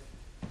example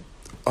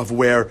of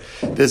where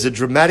there's a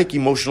dramatic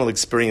emotional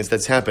experience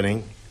that's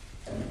happening,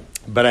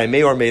 but I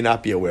may or may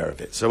not be aware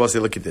of it. So I will say,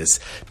 look at this.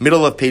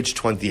 Middle of page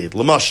 28.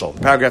 Lamashal,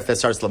 paragraph that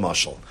starts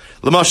Lamashal.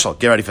 Lamashal,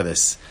 get ready for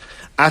this.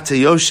 Ata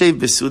Yoshev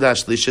Besuda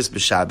Shlishis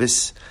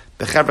B'Shabbos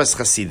B'Chavras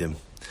Chasidim.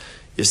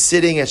 You're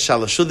sitting at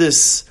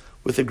Shalashudis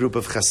with a group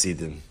of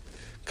Chasidim.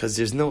 Because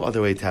there's no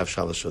other way to have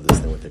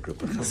Shalashudis than with a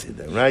group of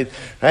Chasidim, right?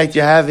 Right?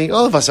 You're having,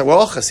 all of us we're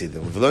all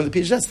Chasidim. We've learned the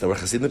Piaget, we're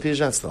Chasidim the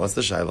Piaget. What's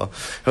the Shaila?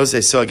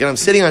 Jose, so again, I'm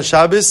sitting on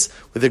Shabbos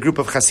with a group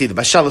of Chasidim.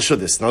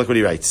 B'Shalashudis. Now look what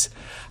he writes.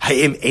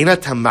 Hayim Eina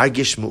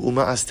Tamargish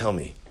Mu'uma As, tell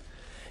me,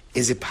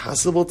 is it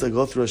possible to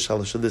go through a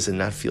Shalashudis and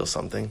not feel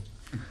something?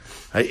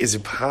 Right? Is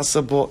it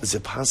possible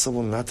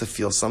not to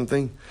feel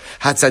something?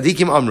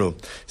 HaTzadikim Amru.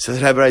 So the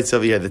Rebbe writes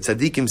over here, the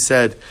Tzadikim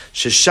said,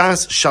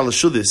 Sheshas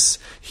Shalashudis,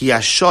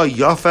 Hiyasha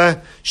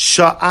Yafa,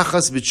 Sha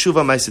Achas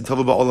B'tshuva Ma'aseh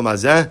Tova Ba'olam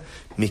Hazeh,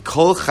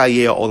 Mikol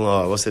Chayei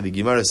Olam. What's that? The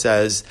Gemara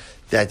says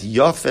that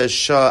Yafa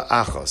Sha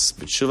Achas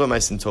B'tshuva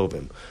Ma'aseh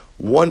Tovim,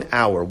 1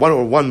 hour,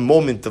 one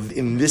moment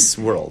in this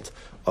world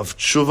of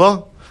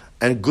tshuva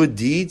and good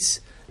deeds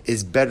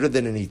is better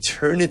than an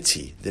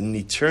eternity in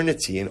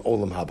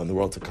Olam Haba, in the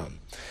world to come.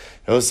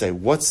 I will say,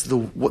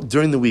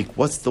 during the week,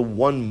 what's the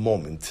one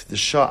moment, the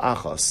Shah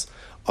Achas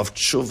of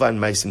Tshuva and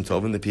Maisim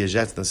Tovim? The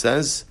Piaget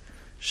says,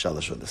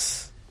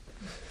 Shalashudis.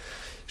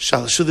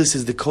 Shalashudis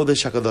is the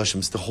Kodesh HaKadoshim,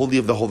 it's the holy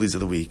of the holies of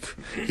the week.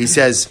 He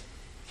says,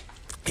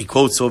 he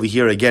quotes over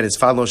here again, it's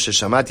follows,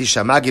 Sheshamati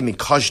Shamagi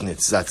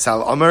Mikoshnitz,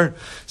 Zatzal Omer.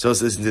 So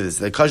let's listen to this.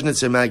 The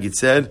Koshnitz Shamagi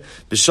said,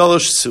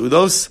 B'shalosh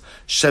Su'udos,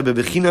 Shebe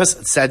Bechinos,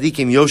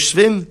 Tzadikim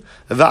Yoshvim,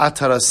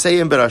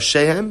 Va'ataraseim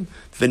Berashehem,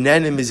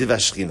 V'nenim Miziv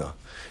Ashchina.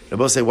 They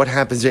both say, what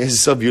happens during, this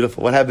is so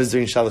beautiful, what happens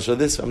during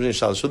Shalashudis? I'm doing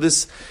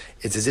Shalashudis.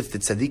 It's as if the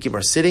tzaddikim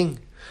are sitting,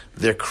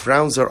 their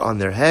crowns are on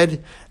their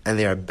head, and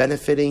they are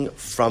benefiting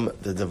from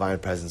the divine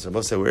presence. They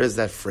both say, where is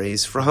that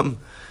phrase from?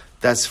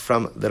 That's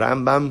from the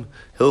Rambam,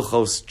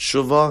 Hilchos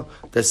Tshuva,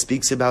 that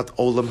speaks about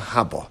Olam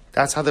Haba.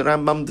 That's how the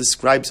Rambam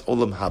describes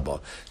Olam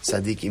Haba.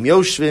 Tzaddikim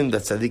Yoshvim, the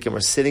tzaddikim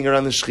are sitting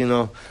around the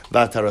Shechina,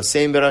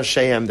 V'ataraseim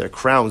Berasheim, their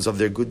crowns of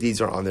their good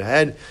deeds are on their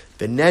head,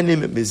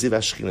 V'nenim Miziv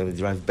Ashchina, they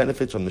derive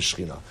benefit from the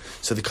Shechina.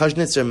 So the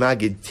Koshnitzer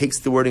Magid takes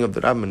the wording of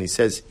the Rambam and he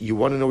says, you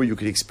want to know where you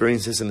could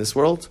experience this in this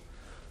world?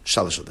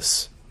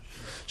 Shalashudis.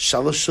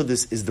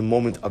 Shalashudis is the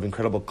moment of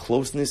incredible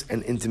closeness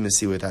and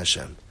intimacy with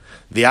Hashem.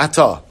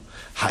 V'ata,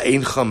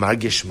 ha'eincha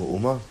margish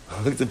mu'uma?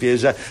 Look at the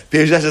Piaget.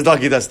 Piaget says,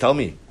 Dagi, tell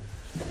me.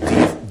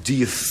 Do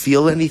you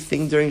feel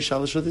anything during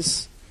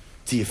Shalashudis?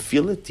 Do you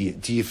feel it?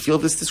 Do you feel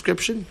this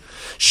description?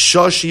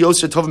 There's a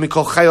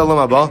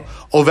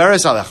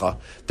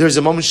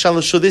moment,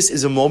 Shalashudis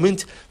is a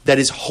moment that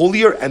is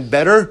holier and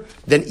better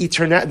than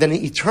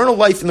eternal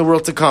life in the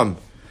world to come.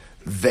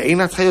 And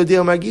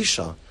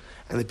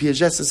the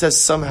Piaget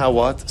says, somehow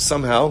what?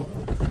 Somehow,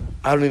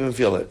 I don't even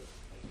feel it.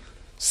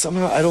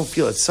 Somehow, I don't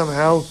feel it.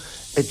 Somehow,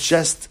 it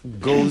just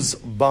goes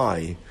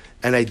by,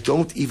 and I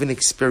don't even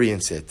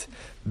experience it.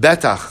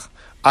 Betach.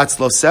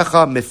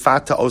 Atzlosecha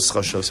mifata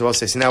oscha. So I'll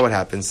say, so now what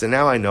happens? So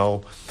now I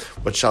know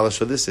what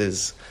Shalashudis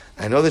is.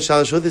 I know that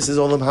Shalosh Chudis is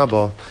Olam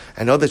Haba.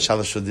 I know that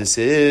Shalosh Chudis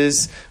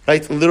is,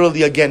 right,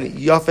 literally again,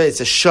 Yafa,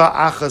 it's a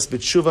Shah Achas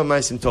B'tshuva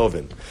Maisim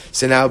Tovim.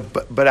 So now,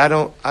 but I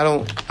don't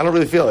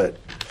really feel it.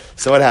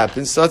 So what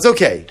happens? So it's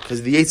okay,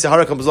 because the Yetzer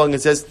Hara comes along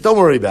and says, don't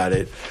worry about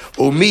it.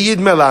 Of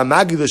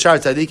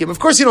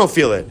course you don't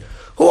feel it.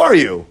 Who are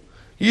you?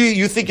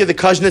 You think you're the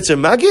Kajnitzer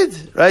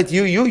Magid, right?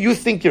 You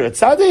think you're a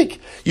tzaddik?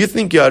 You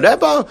think you're a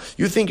Rebbe?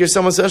 You think you're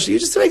someone special? You're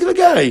just a regular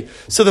guy.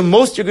 So the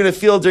most you're going to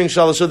feel during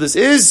Shalosh Chudis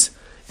is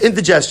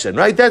indigestion,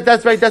 right?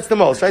 That's right. That's the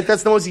most, right?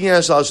 That's the most you can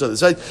have Shalosh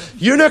Chudis, right?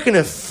 You're not going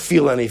to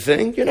feel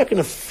anything. You're not going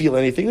to feel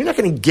anything. You're not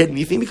going to get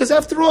anything because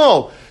after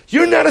all,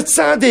 you're not a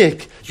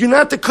tzaddik. You're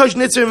not the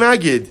Kajnitzer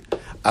Magid.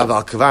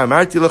 Aval kvar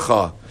marti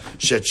lecha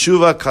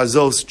she'tshuva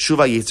kazos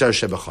tshuva yitzar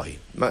shebachai.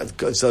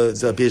 So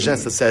the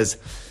Piagetz says,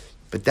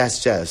 but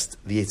that's just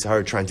the Yetzer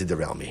Hara trying to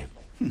derail me.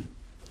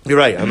 You're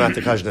right. I'm not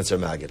the Kajnitzer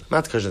Magid. I'm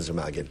not the Kajnitzer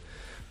Magid,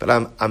 but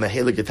I'm a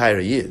Heilig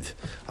Getayra Yid.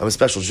 I'm a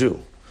special Jew.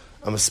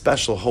 I'm a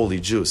special holy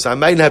Jew. So I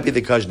might not be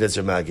the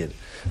Kajnitzer Magid,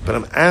 but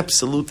I'm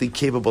absolutely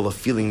capable of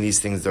feeling these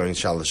things during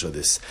Shalosh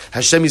Chudis.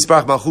 Hashem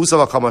Yisparach Malchus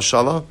Al Kama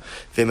Shala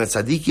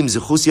Ve'Metzadikim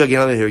Zechusi Yagen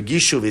Al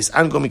Hergishu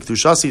Ve'Ango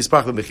Miktushasi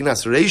Yisparach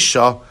Bechinas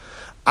Reisha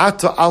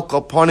Ato Al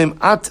Koponim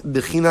At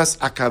Bechinas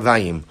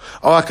Akavayim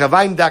or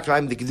Akavayim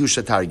Dakavayim the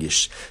Kedusha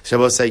Targish.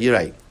 Shabbos say you're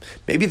right.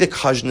 Maybe the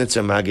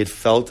Kajnitzer Magid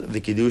felt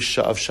the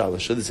Kedusha of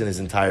Shalosh Chudis in his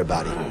entire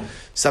body.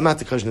 So I'm not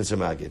the Kajnitzer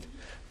Magid,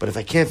 but if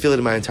I can't feel it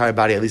in my entire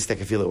body, at least I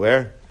can feel it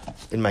where?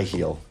 In my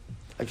heel.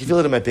 I can feel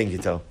it in my pinky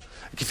toe.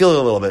 I can feel it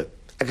a little bit.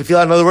 I can feel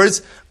it. In other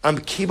words, I'm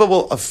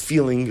capable of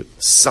feeling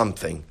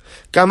something.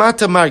 Gam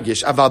ata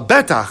margish, aval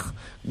betach,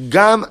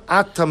 gam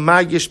ata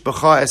margish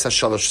b'cha es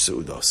hashalosh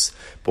seudos.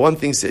 But one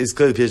thing is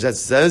clear, the Piagetz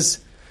says,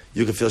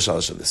 you can feel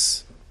Shalosh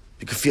Chudis.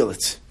 You can feel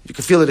it. You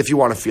can feel it if you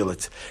want to feel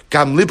it.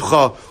 Gam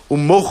libcha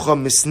umocha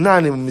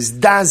misnanim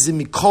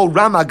mizdazim mikol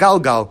rama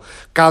galgal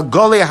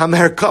galgole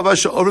hamerkava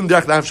she'orim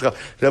derech nafshcha.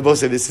 Rabbi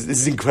say this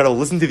is incredible.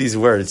 Listen to these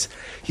words.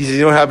 He says,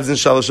 you know what happens in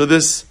Shalosh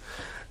Chudis?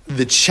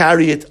 The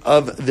chariot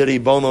of the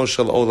Ribono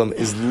Shel Olam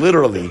is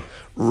literally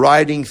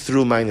riding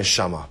through my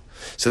neshama.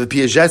 So the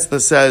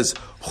Piagetz says,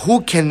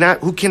 who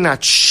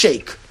cannot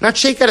shake, not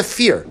shake out of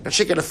fear,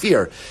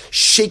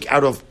 shake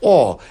out of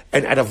awe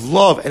and out of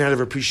love and out of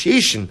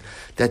appreciation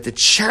that the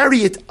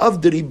chariot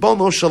of the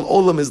Ribono Shel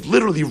Olam is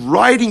literally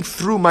riding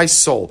through my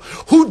soul.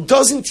 Who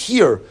doesn't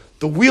hear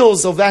the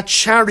wheels of that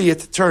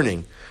chariot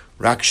turning?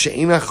 Rak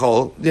she'ena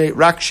yachol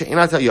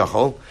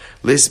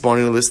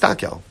lisboni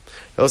listakel.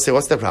 They'll say,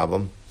 what's the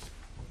problem?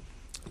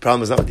 The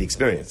problem is not with the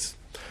experience.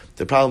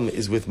 The problem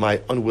is with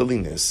my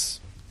unwillingness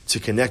to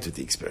connect with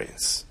the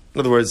experience. In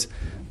other words,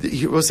 you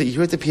hear what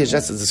the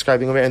Piagetz is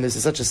describing over here, and this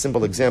is such a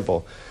simple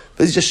example.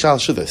 But it's just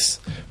Shalosh Chudis.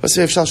 Let's say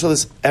we have Shalosh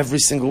Chudis every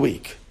single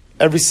week.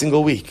 Every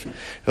single week.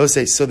 Let's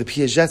say, so the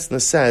Piagetz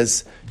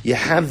says, you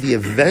have the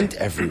event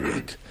every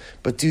week,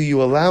 but do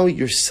you allow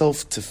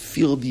yourself to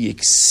feel the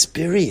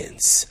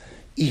experience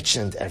each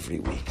and every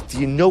week? Do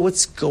you know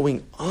what's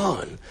going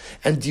on?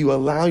 And do you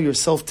allow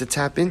yourself to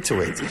tap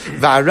into it?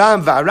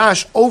 Va'aram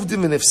va'arash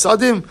ovdim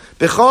v'nefsadim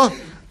b'cho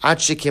ad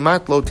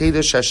shekemat lo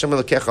teda she'Hashem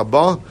elokecha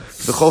ba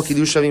b'chol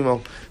kiddush avimo.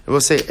 And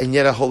we'll say, and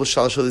yet a whole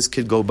Shalosh Chudis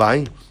could go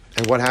by,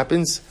 and what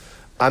happens?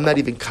 I'm not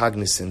even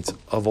cognizant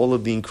of all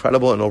of the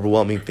incredible and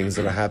overwhelming things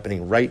that are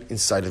happening right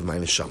inside of my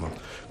neshama.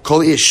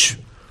 Kol ish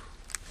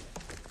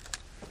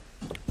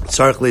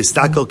tzarich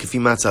leistakel kifi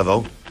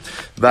matzavo.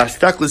 So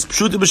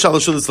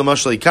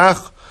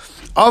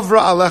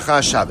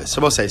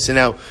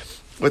now,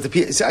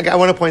 I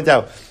want to point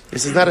out,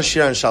 this is not a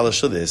shir on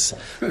Shalosh Chudis.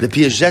 The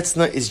Piagetz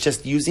is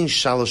just using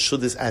Shalosh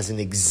Chudis as an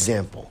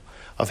example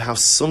of how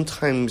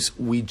sometimes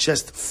we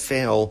just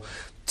fail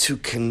to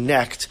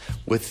connect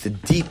with the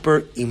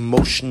deeper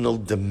emotional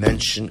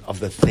dimension of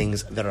the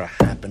things that are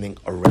happening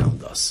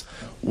around us.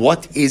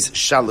 What is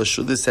Shalosh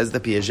Chudis, says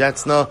the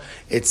Piagetz?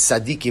 It's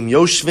Sadikim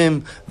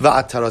Yoshvim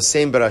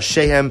va'atarosem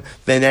berashehem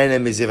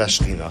v'nenem miziv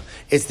hashchina.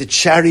 It's the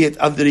chariot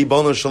of the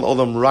Ribono Shel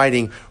Olam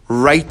riding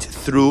right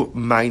through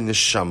my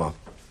neshama.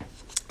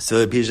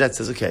 So the Piagetz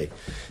says, okay,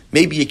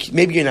 maybe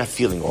you're not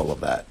feeling all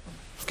of that.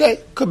 Okay,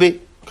 could be,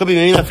 maybe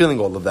you're not feeling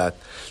all of that.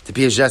 The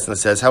Piagetz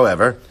says,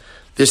 however,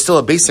 there's still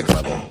a basic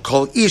level.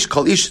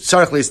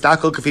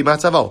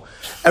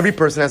 Every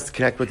person has to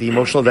connect with the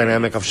emotional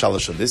dynamic of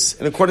Shalosh Chudis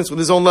in accordance with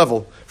his own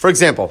level. For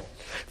example,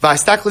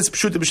 what's the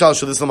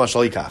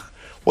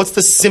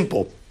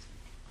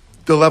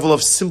level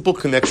of simple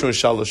connection with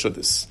Shalosh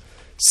Chudis?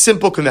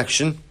 Simple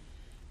connection.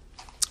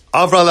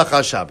 Avra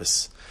lecha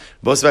Shabbos.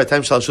 Most of the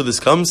time Shalosh Chudis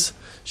comes,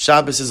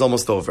 Shabbos is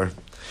almost over.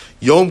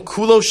 Yom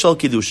kulo shel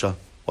Kiddusha.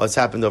 What's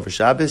happened over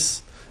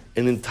Shabbos?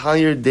 An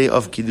entire day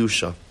of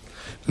Kiddusha.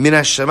 Min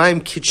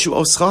hashamayim kitchu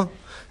oscha.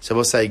 So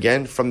we'll say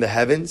again, from the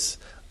heavens,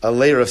 a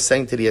layer of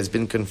sanctity has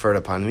been conferred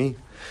upon me.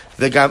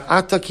 V'gam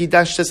ata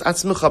kidashtes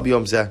atzmucha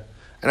b'yom zeh.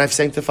 And I've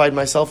sanctified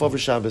myself over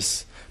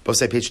Shabbos. We'll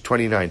say page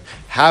 29.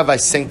 Have I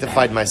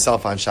sanctified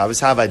myself on Shabbos?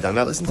 Have I done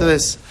that? Listen to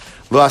this.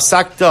 Lo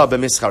asakta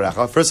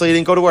b'mischarecha. First of all, you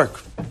didn't go to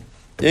work.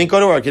 You didn't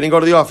go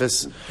to the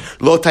office.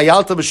 Lo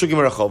tayalta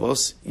b'shugim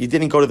rechovos. You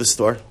didn't go to the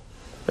store.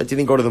 Right? You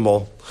didn't go to the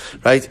mall.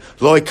 Right?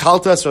 Lo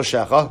ikaltas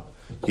roshecha.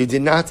 You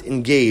did not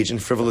engage in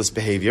frivolous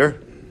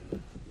behavior.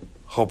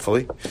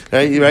 Hopefully.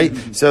 Right?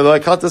 So lo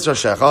ikaltas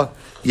roshecha.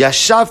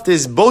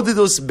 Yashavtis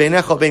bodidus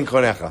beinecha bein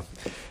konecha.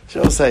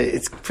 So I'll say,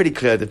 it's pretty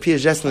clear. The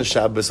Piagetna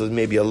Shabbos was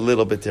maybe a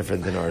little bit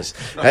different than ours.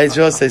 Right?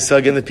 So I'll say, so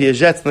again, the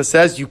Piagetna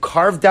says, you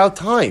carved out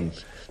time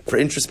for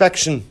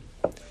introspection.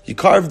 You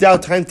carved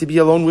out time to be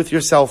alone with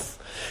yourself.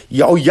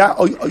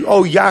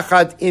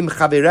 Yachad im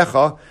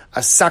chaverecha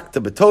asakta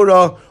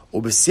b'Torah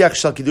ubesiach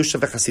shal kedusha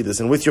v'chasidus.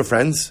 And with your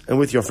friends,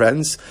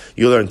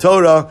 you learn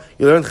Torah,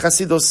 you learn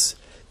chasidus.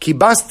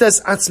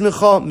 Kibastes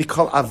atzmicha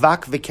mikol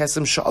avak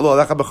v'kesem sha'alo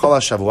alecha b'chol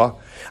hashavua.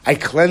 I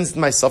cleansed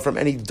myself from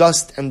any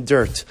dust and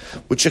dirt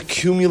which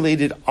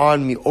accumulated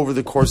on me over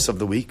the course of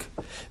the week.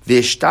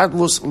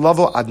 V'eshtadlus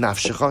lavo ad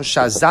nafshecha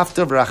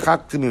sha'azavta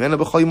v'rachakta mimena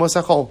b'chol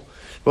yimos hachol.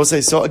 We'll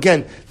say, so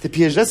again, the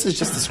Piaget is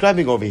just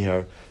describing over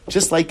here,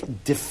 just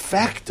like de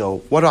facto,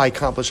 what do I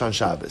accomplish on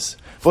Shabbos?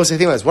 We'll say,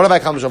 think about this, what have I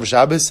accomplished over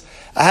Shabbos?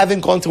 I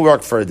haven't gone to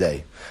work for a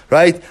day,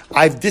 right?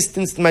 I've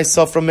distanced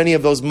myself from many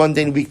of those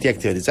mundane weekday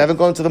activities. I haven't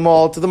gone to the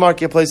mall, to the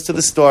marketplace, to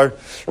the store,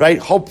 right?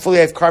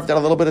 Hopefully I've carved out a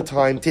little bit of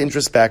time to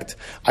introspect.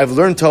 I've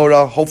learned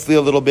Torah, hopefully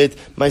a little bit,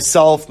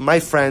 myself, my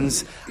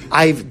friends.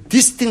 I've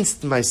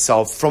distanced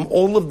myself from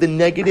all of the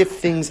negative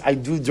things I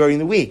do during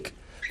the week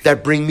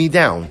that bring me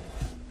down.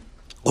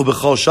 We'll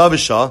say,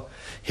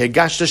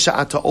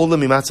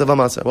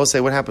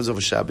 what happens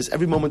over Shabbos?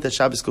 Every moment that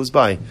Shabbos goes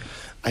by,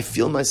 I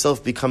feel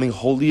myself becoming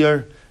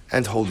holier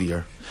and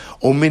holier.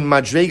 Omin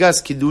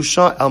madregas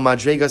kidusha el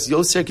madregas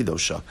yoser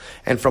kidusha.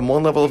 And from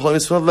one level of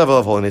holiness to another level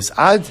of holiness.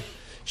 Ad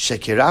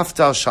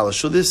shekirafta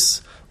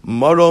shalashudis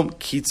morom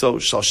kitzo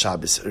shal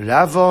Shabbos.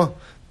 Rava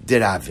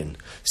deravin.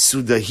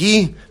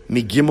 Sudahi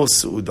migimel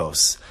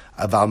suudos.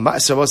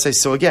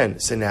 So again,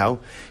 so now,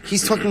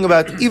 he's talking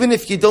about even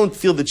if you don't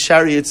feel the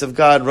chariots of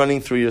God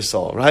running through your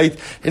soul, right?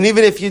 And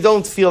even if you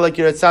don't feel like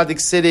you're a tzaddik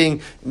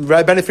sitting,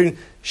 right, benefiting,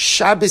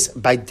 Shabbos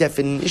by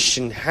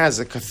definition has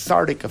a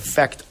cathartic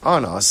effect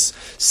on us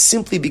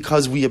simply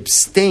because we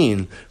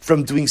abstain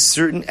from doing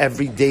certain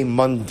everyday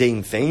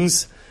mundane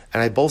things,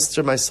 and I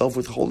bolster myself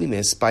with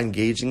holiness by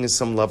engaging in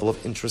some level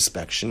of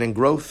introspection and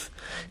growth.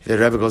 The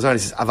Rebbe goes on, he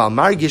says, Aval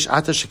margish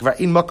ata shekvar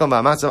in makam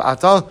v'amatzav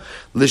ata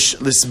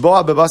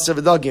lisboa bebaser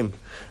v'dagim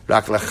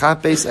rak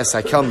lechapes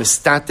esakel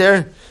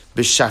mistater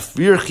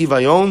b'shafrir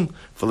chivayon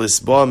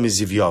v'lisboa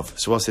mizivyav.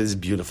 So I'll say this is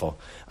beautiful.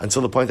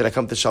 Until the point that I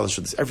come to Shalosh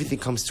Shudas, everything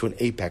comes to an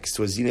apex,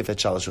 to a zenith at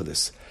Shalosh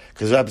Shudas.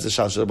 Because what happens at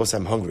Shalosh Shudas,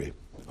 I'm hungry.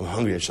 I'm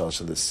hungry at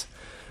Shalosh Shudas.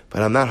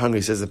 But I'm not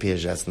hungry, says the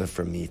Piaget,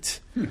 for meat.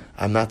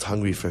 I'm not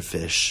hungry for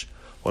fish.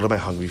 What am I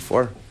hungry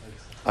for?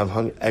 I'm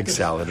hungry. Egg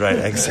salad, right?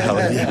 Egg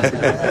salad. Yeah.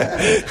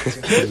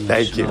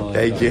 Thank you.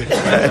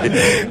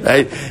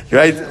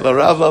 Right?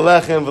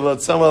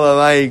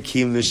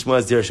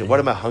 What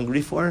am I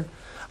hungry for?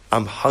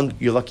 I'm hungry.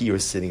 You're lucky you were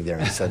sitting there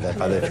and said that.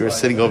 By the way, if you were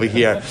sitting over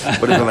here,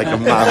 would have been like a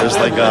mamish,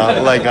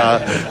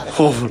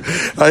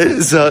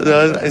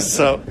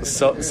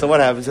 So what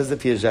happens? Says the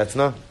Piaget,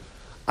 no?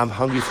 I'm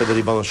hungry for the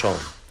Ribbon Shalom.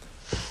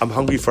 I'm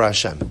hungry for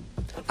Hashem.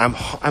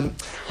 I'm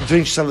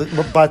doing Shabbos.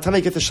 By the time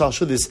I get to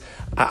Shabbos,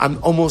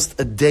 I'm almost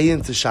a day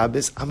into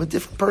Shabbos. I'm a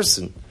different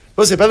person.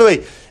 By the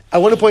way, I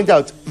want to point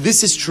out,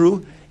 this is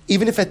true,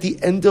 even if at the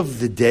end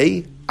of the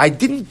day, I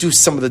didn't do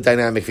some of the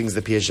dynamic things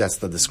that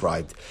Piaget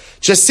described.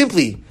 Just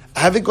simply, I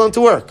haven't gone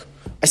to work.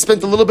 I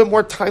spent a little bit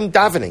more time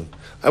davening.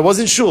 I was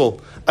in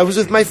shul. I was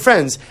with my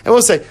friends. And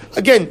we'll say,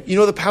 again, you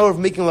know the power of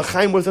making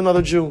l'chaim with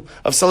another Jew,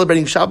 of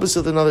celebrating Shabbos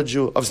with another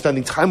Jew, of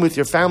spending time with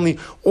your family.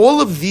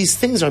 All of these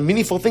things are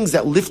meaningful things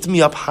that lift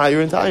me up higher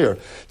and higher,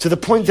 to the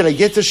point that I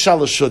get to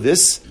Shalosh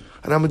Shudas,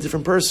 and I'm a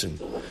different person.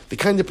 The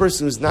kind of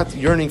person who's not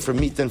yearning for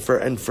meat and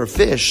for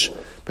fish,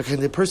 but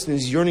kind of person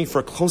who's yearning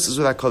for closeness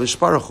with HaKadosh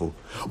Baruch Hu.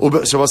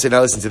 So we'll say,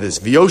 now listen to this.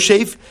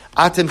 V'yoshev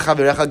atem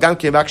chaverecha gam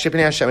ki v'akshei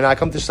pnei Hashem. And I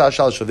come to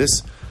Shalosh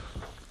Shudas.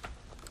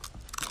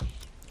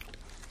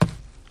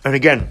 And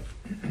again,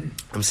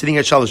 I'm sitting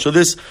at Shalosh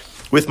Shudas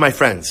with my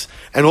friends.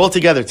 And all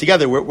together,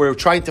 we're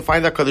trying to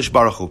find HaKadosh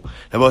Baruch Hu.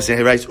 And we'll say,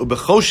 he writes,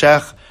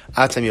 u'bechoshech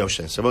atem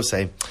yoshen. So we'll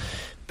say,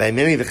 by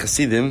many of the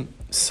Chassidim,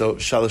 so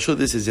Shalosh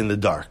Shudas is in the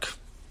dark.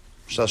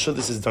 Shalosh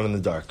Shudas is done in the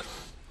dark.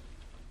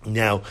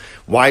 Now,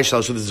 why is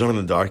Shalosh Shudas done in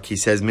the dark? He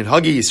says,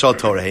 Minhagi Yisrael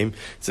Torahim.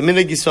 It's a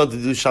minhag Yisrael to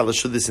do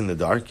Shalosh Shudas in the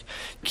dark.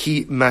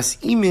 Ki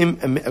mas'imim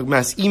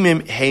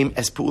heim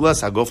es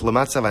pu'ulas hagof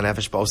l'matzav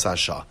ha'nefesh ba'osa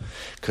ha'shah.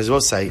 Because we'll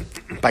say,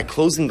 by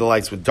closing the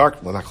lights with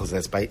dark, well, not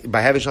closing the lights,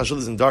 by having Shalosh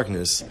Shudas in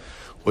darkness,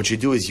 what you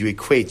do is you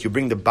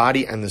bring the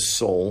body and the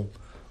soul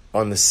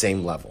on the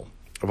same level.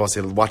 Or I'll say,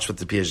 watch what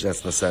the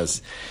Piaget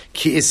says.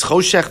 Ki is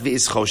choshech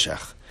v'is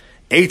choshech.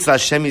 Eitz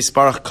l'Hashem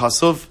yisparach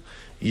kasov,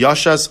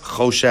 yashas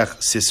choshech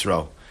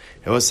sisro.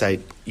 I will say,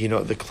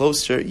 the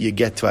closer you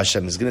get to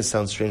Hashem, it's going to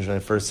sound strange when I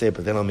first say it,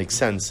 but then it'll make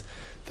sense.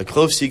 The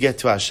closer you get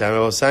to Hashem, I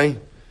will say,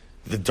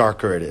 the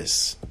darker it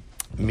is.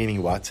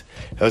 Meaning what?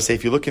 I will say,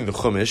 if you look in the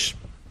Chumash,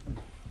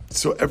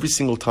 so every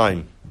single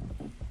time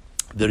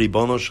the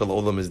Ribono Shel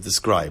Olam is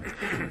described,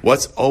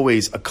 what's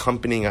always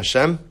accompanying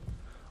Hashem?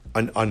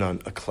 An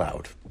anan, a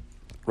cloud.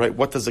 right?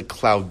 What does a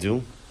cloud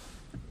do?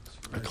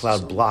 A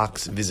cloud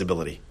blocks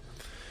visibility.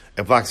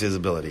 It blocks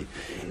visibility.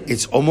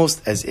 It's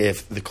almost as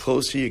if the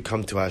closer you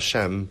come to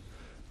Hashem,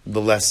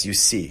 the less you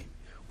see,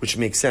 which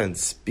makes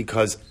sense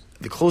because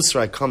the closer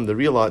I come,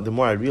 the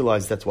more I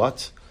realize that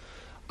what?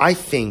 I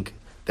think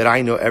that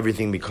I know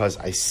everything because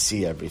I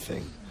see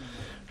everything,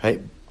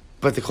 right?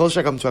 But the closer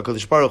I come to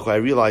HaKadosh Baruch Hu, I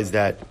realize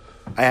that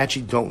I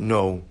actually don't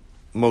know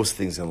most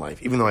things in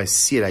life. Even though I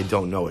see it, I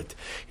don't know it.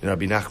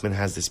 Rabbi Nachman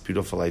has this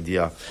beautiful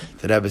idea.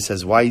 The Rebbe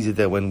says, why is it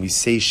that when we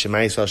say Shema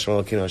Yisrael Hashem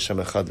Elokeinu Hashem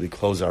Echad, we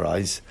close our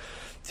eyes?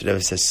 The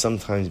Rebbe says,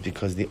 sometimes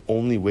because the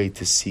only way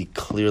to see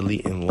clearly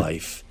in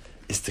life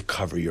is to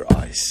cover your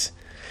eyes.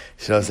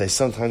 So I say,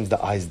 sometimes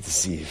the eyes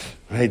deceive,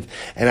 right?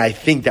 And I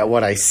think that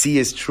what I see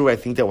is true. I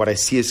think that what I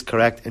see is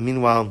correct. And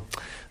meanwhile,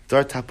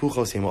 Dar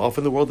Tapuchos,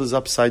 often the world is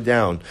upside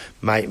down.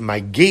 My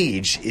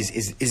gauge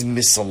is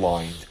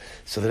misaligned.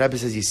 So the Rebbe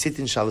says, you sit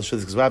in Shalosh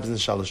Shuddis, because what happens in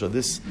Shalosh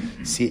Shuddis?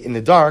 See, in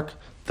the dark,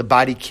 the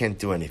body can't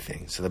do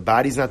anything. So the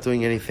body's not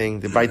doing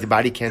anything, the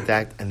body can't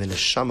act, and the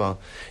neshama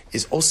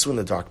is also in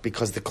the dark,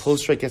 because the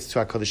closer it gets to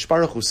HaKadosh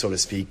Baruch Hu, so to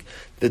speak,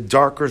 the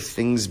darker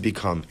things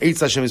become. Eitz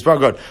Hashem is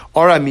God.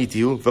 Ora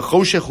mitiu,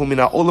 v'choshechu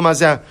mina olam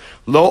hazeh,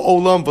 lo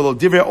olam, v'lo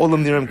divrei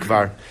olam nirim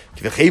kvar.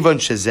 V'chevon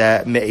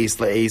shezeh me'ez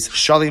le'ez,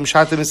 shalim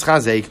shatem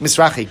mischazek,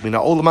 misrachik mina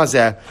olam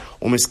hazeh,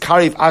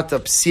 u'miskariv ata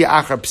psia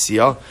achar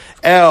psia,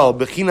 el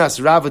bechinas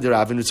rava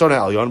derav, v'nutzon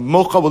ha'elyon,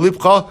 mocha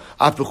v'lipcha,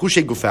 af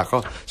b'chushei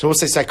gufecha. So we'll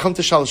say, so I come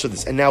to Shalosh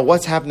Shuddis, and now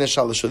what's happened at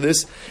Shalosh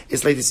Shuddis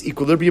is like this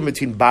equilibrium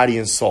between body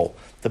and soul.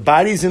 The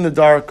body's in the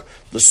dark,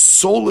 the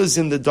soul is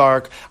in the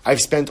dark. I've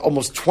spent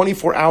almost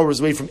 24 hours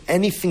away from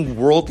anything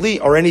worldly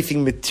or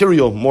anything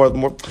material, more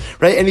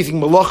right?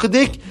 Anything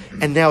malachadik.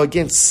 And now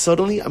again,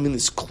 suddenly I'm in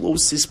this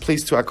closest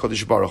place to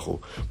HaKadosh Baruch Hu.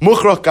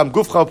 Muchrach gam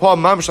gufcha pa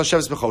mam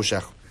shashavs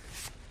b'choshech.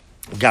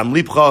 Gam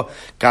lipcha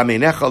gam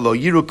einecha lo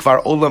yiru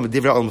kvar olam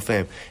v'divrei olam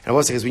fem. And I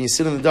was saying, when you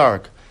sit in the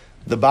dark,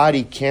 the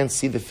body can't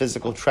see the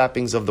physical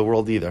trappings of the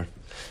world either.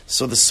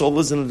 So the soul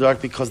is in the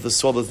dark because the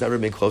soul has never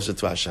been closer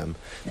to Hashem.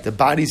 The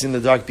body's in the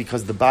dark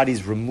because the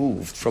body's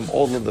removed from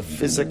all of the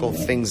physical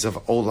things of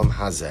Olam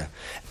Hazeh.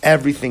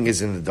 Everything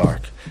is in the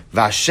dark.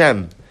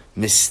 Vashem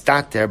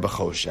mistater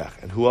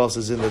b'choshech. And who else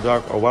is in the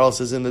dark? Or what else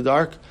is in the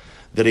dark?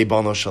 The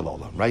Ribono Shel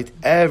Olam, right?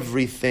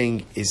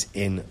 Everything is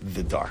in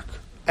the dark.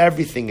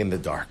 Everything in the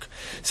dark.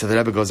 So the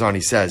Rebbe goes on,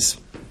 he says,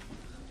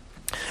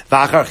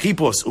 V'achar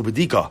chipos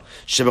ubedika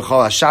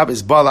shebechol hashab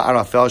is bala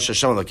arafel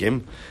sheshem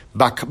elokim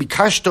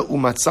bikashta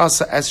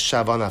umatzasa es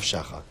shava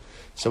nafshecha.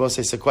 So we'll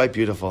say, so quite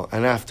beautiful.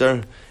 And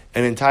after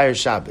an entire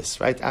Shabbos,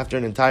 right? After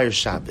an entire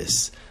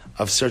Shabbos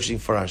of searching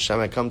for Hashem,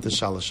 I come to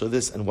Shalosh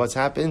Shuddis, and what's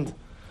happened?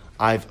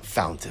 I've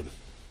found him.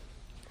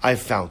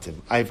 I've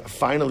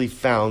finally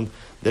found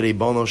the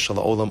Ribono Shel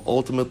Olam,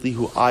 ultimately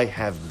who I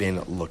have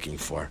been looking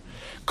for.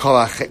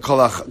 The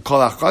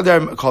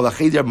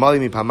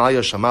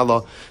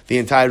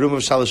entire room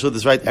of Shalosh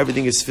Shuddis, right?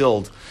 Everything is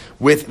filled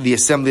with the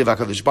assembly of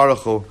HaKadosh Baruch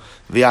Hu.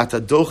 And again,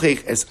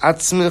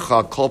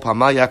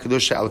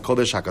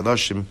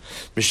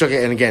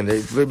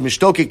 listen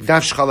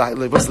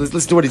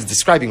to what he's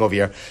describing over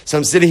here. So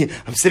I'm sitting in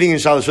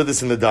Shalosh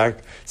Shuddis in the dark,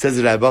 says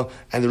the Rebbe,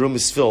 and the room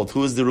is filled.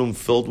 Who is the room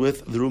filled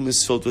with? The room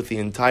is filled with the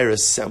entire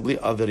assembly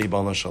of the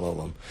Ribono Shel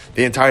Olam,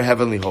 the entire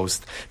heavenly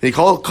host. They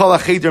call the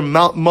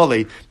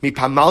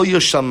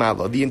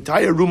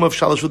entire room of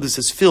Shalosh Shuddis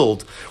is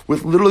filled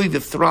with literally the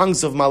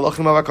throngs of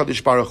Malachim of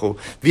HaKadosh Baruch Hu.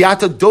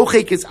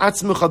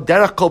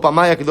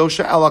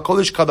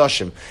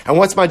 And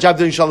what's my job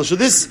doing Shalosh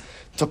Shuddis?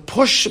 To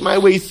push my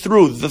way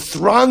through the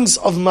throngs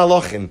of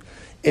Malachim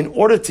in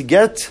order to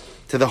get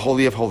to the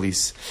Holy of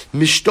Holies.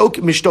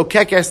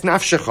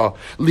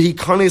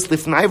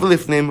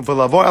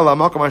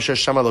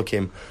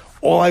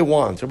 All I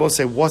want, Rabbi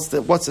say,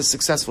 what's a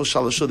successful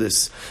Shalosh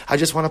Shuddis? I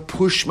just want to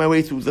push my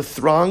way through the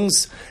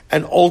throngs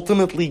and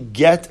ultimately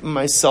get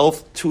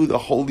myself to the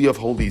Holy of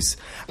Holies.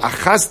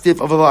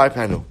 Achastiv of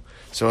Allah.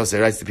 So I'll say,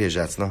 writes the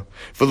Piagetz, no?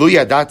 So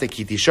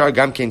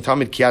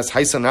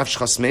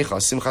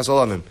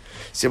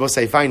I'll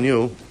say, if I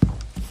knew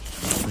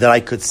that I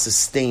could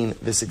sustain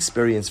this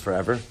experience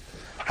forever,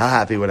 how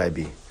happy would I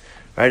be?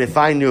 Right? If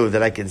I knew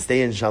that I could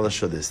stay in Shalosh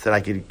Shuddis, that I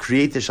could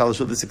create the Shalosh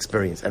Shuddis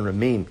experience and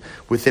remain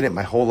within it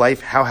my whole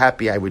life, how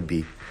happy I would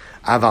be.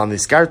 Aval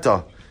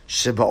niskarta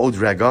sheba'od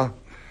rega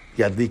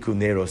yadliku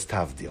neros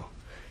tavdil.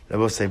 I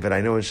will say, but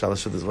I know in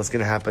Shalosh Shuddis, what's going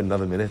to happen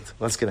another minute?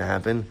 What's going to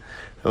happen?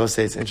 I will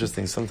say, it's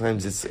interesting.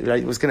 Sometimes it's,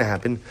 right, what's going to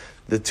happen?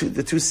 The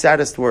two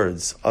saddest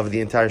words of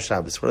the entire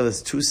Shabbos. What are the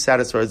two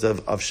saddest words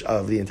of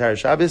the entire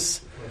Shabbos?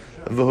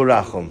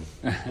 V'hurachum,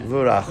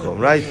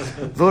 right?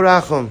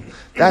 V'hurachum.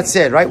 That's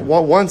it, right?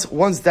 Once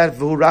that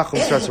v'hurachum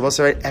starts, we'll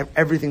say, right,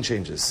 everything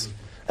changes.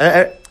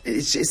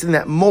 It's in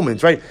that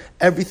moment, right?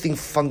 Everything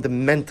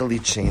fundamentally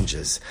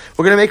changes.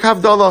 We're going to make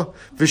Havdalah.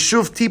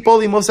 V'shuv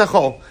tipol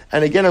imosachol.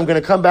 And again, I'm going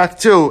to come back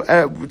to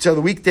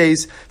the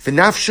weekdays.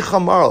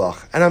 V'nafshecha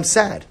maralach. And I'm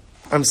sad.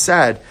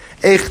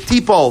 Eich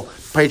tipol,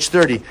 page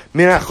 30.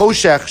 Mina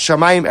choshech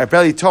shamayim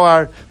erbeli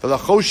toar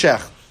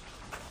v'lachoshech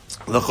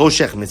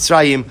L'choshech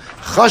Mitzrayim,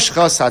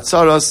 chashchas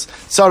hatzaros,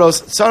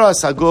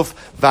 tzaros haguf,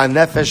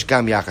 v'nefesh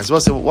gam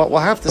yachas. So we'll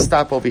have to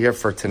stop over here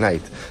for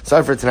tonight.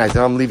 Sorry for tonight, and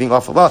I'm leaving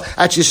off. Well,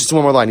 actually, it's just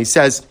one more line. He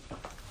says,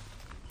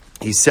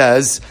 let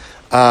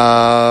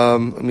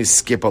me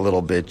skip a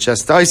little bit.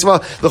 Just,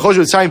 l'choshech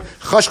Mitzrayim,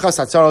 chashchas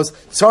hatzaros,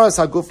 tzaros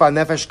haguf,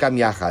 v'nefesh gam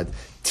yachad.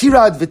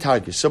 Tirad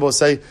v'targish. So we'll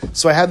say,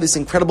 so I have this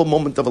incredible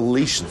moment of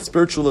elation,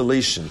 spiritual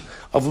elation,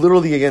 of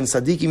literally again,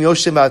 Sadikim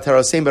Yoshem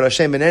v'ataraseim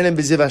b'Hashem b'nenem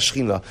b'ziv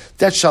hashchina.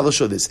 That's Shalosh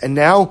Hodis. And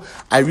now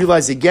I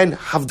realize again,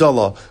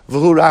 Havdalah,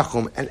 v'hu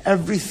rachum, and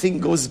everything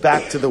goes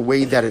back to the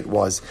way that it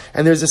was.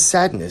 And there's a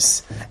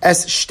sadness.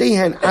 As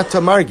shtehen ata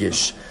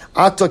margish.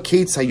 Ata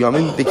kates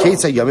hayomim, the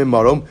kates hayomim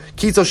marom,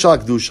 kito shal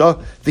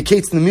kedusha, the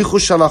kates nemichu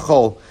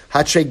shalachol,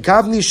 hatre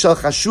gavni shal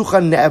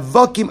chashucha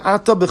ne'avakim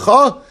ata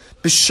b'cha,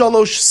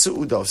 b'shalosh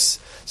su'udos.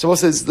 So what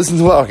says, listen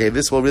to what, okay,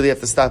 this will really have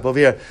to stop over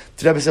here.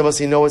 Did Rebbe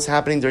say, you know what's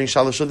happening during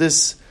Shalosh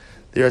Hodis?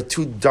 There are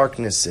two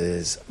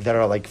darknesses that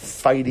are like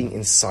fighting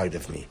inside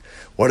of me.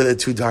 What are the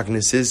two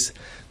darknesses?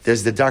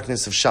 There's the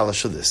darkness of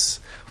Shalosh Hodis.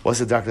 What's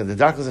the darkness? The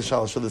darkness of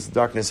Shalosh Hodis is the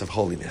darkness of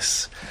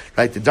holiness.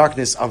 Right? The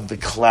darkness of the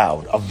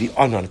cloud, of the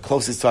unknown,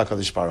 closest to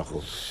HaKadosh Baruch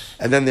Hu.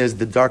 And then there's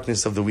the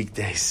darkness of the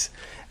weekdays.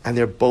 And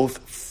they're both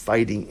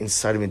fighting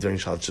inside of me during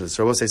Shalosh Hodis.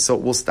 So I will say, so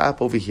we'll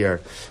stop over here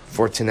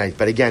for tonight.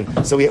 But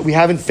again, so we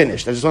haven't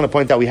finished. I just want to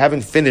point out we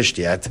haven't finished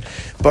yet.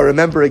 But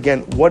remember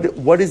again, what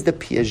is the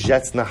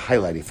Piazetzna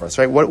highlighting for us,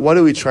 right? What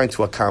are we trying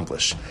to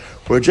accomplish?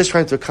 We're just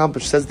trying to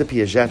accomplish, says the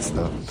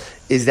Piazetzna,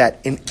 is that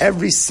in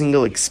every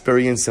single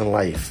experience in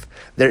life,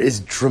 there is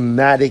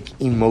dramatic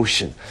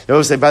emotion. I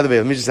will say, by the way,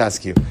 let me just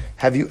ask you,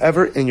 have you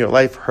ever in your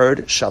life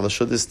heard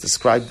Shalosh Hodis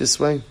described this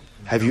way?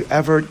 Have you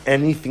ever heard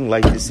anything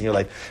like this in your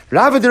life?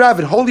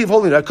 Ravid, holy of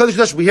holy, Kodesh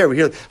Kodesh, we hear.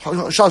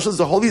 Shalosh Hodis is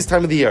the holiest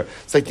time of the year.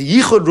 It's like the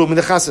Yichud room in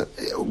the Chassan.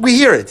 We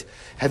hear it.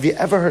 Have you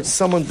ever heard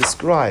someone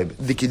describe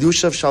the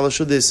Kedusha of Shalosh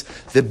Hodis,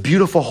 the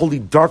beautiful holy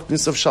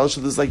darkness of Shalosh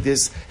Hodis like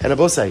this? And I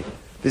will say,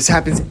 this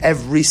happens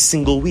every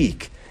single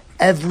week.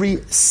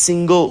 Every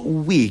single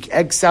week.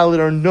 Egg salad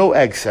or no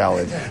egg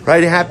salad.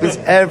 Right? It happens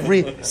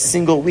every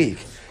single week.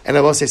 And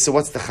I will say, so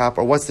what's the chap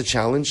or what's the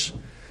challenge?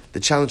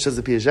 The challenge, says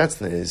the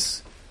Piazetzna,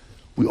 is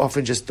we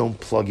often just don't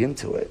plug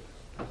into it.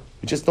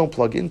 We just don't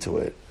plug into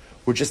it.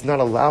 We're just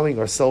not allowing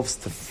ourselves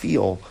to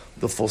feel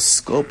the full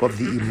scope of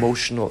the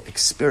emotional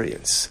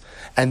experience.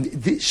 And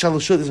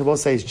Shalosh Hodis, I will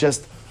say, is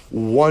just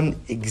one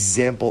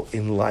example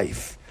in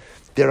life.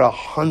 There are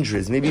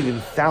hundreds, maybe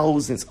even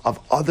thousands of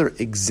other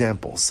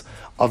examples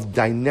of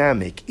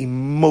dynamic,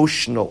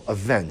 emotional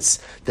events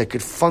that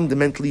could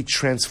fundamentally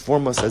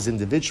transform us as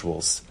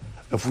individuals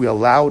if we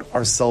allowed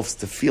ourselves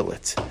to feel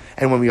it.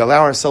 And when we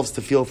allow ourselves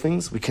to feel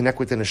things, we connect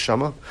with the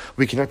neshama,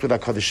 we connect with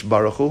HaKadosh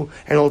Baruch Hu,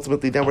 and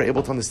ultimately then we're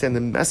able to understand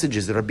the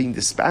messages that are being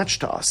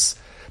dispatched to us.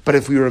 But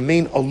if we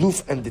remain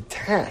aloof and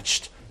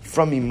detached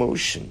from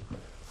emotion,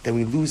 then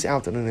we lose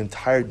out on an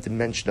entire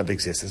dimension of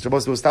existence.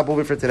 We'll stop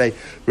over for today.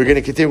 We're going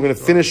to continue. We're going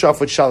to finish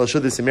off with Shalosh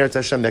Hodis and Merit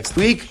Hashem next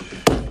week.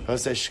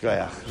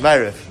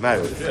 Ma'ariv.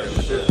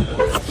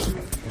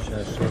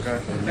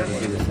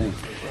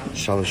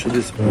 Shalosh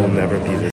Hodis will never be the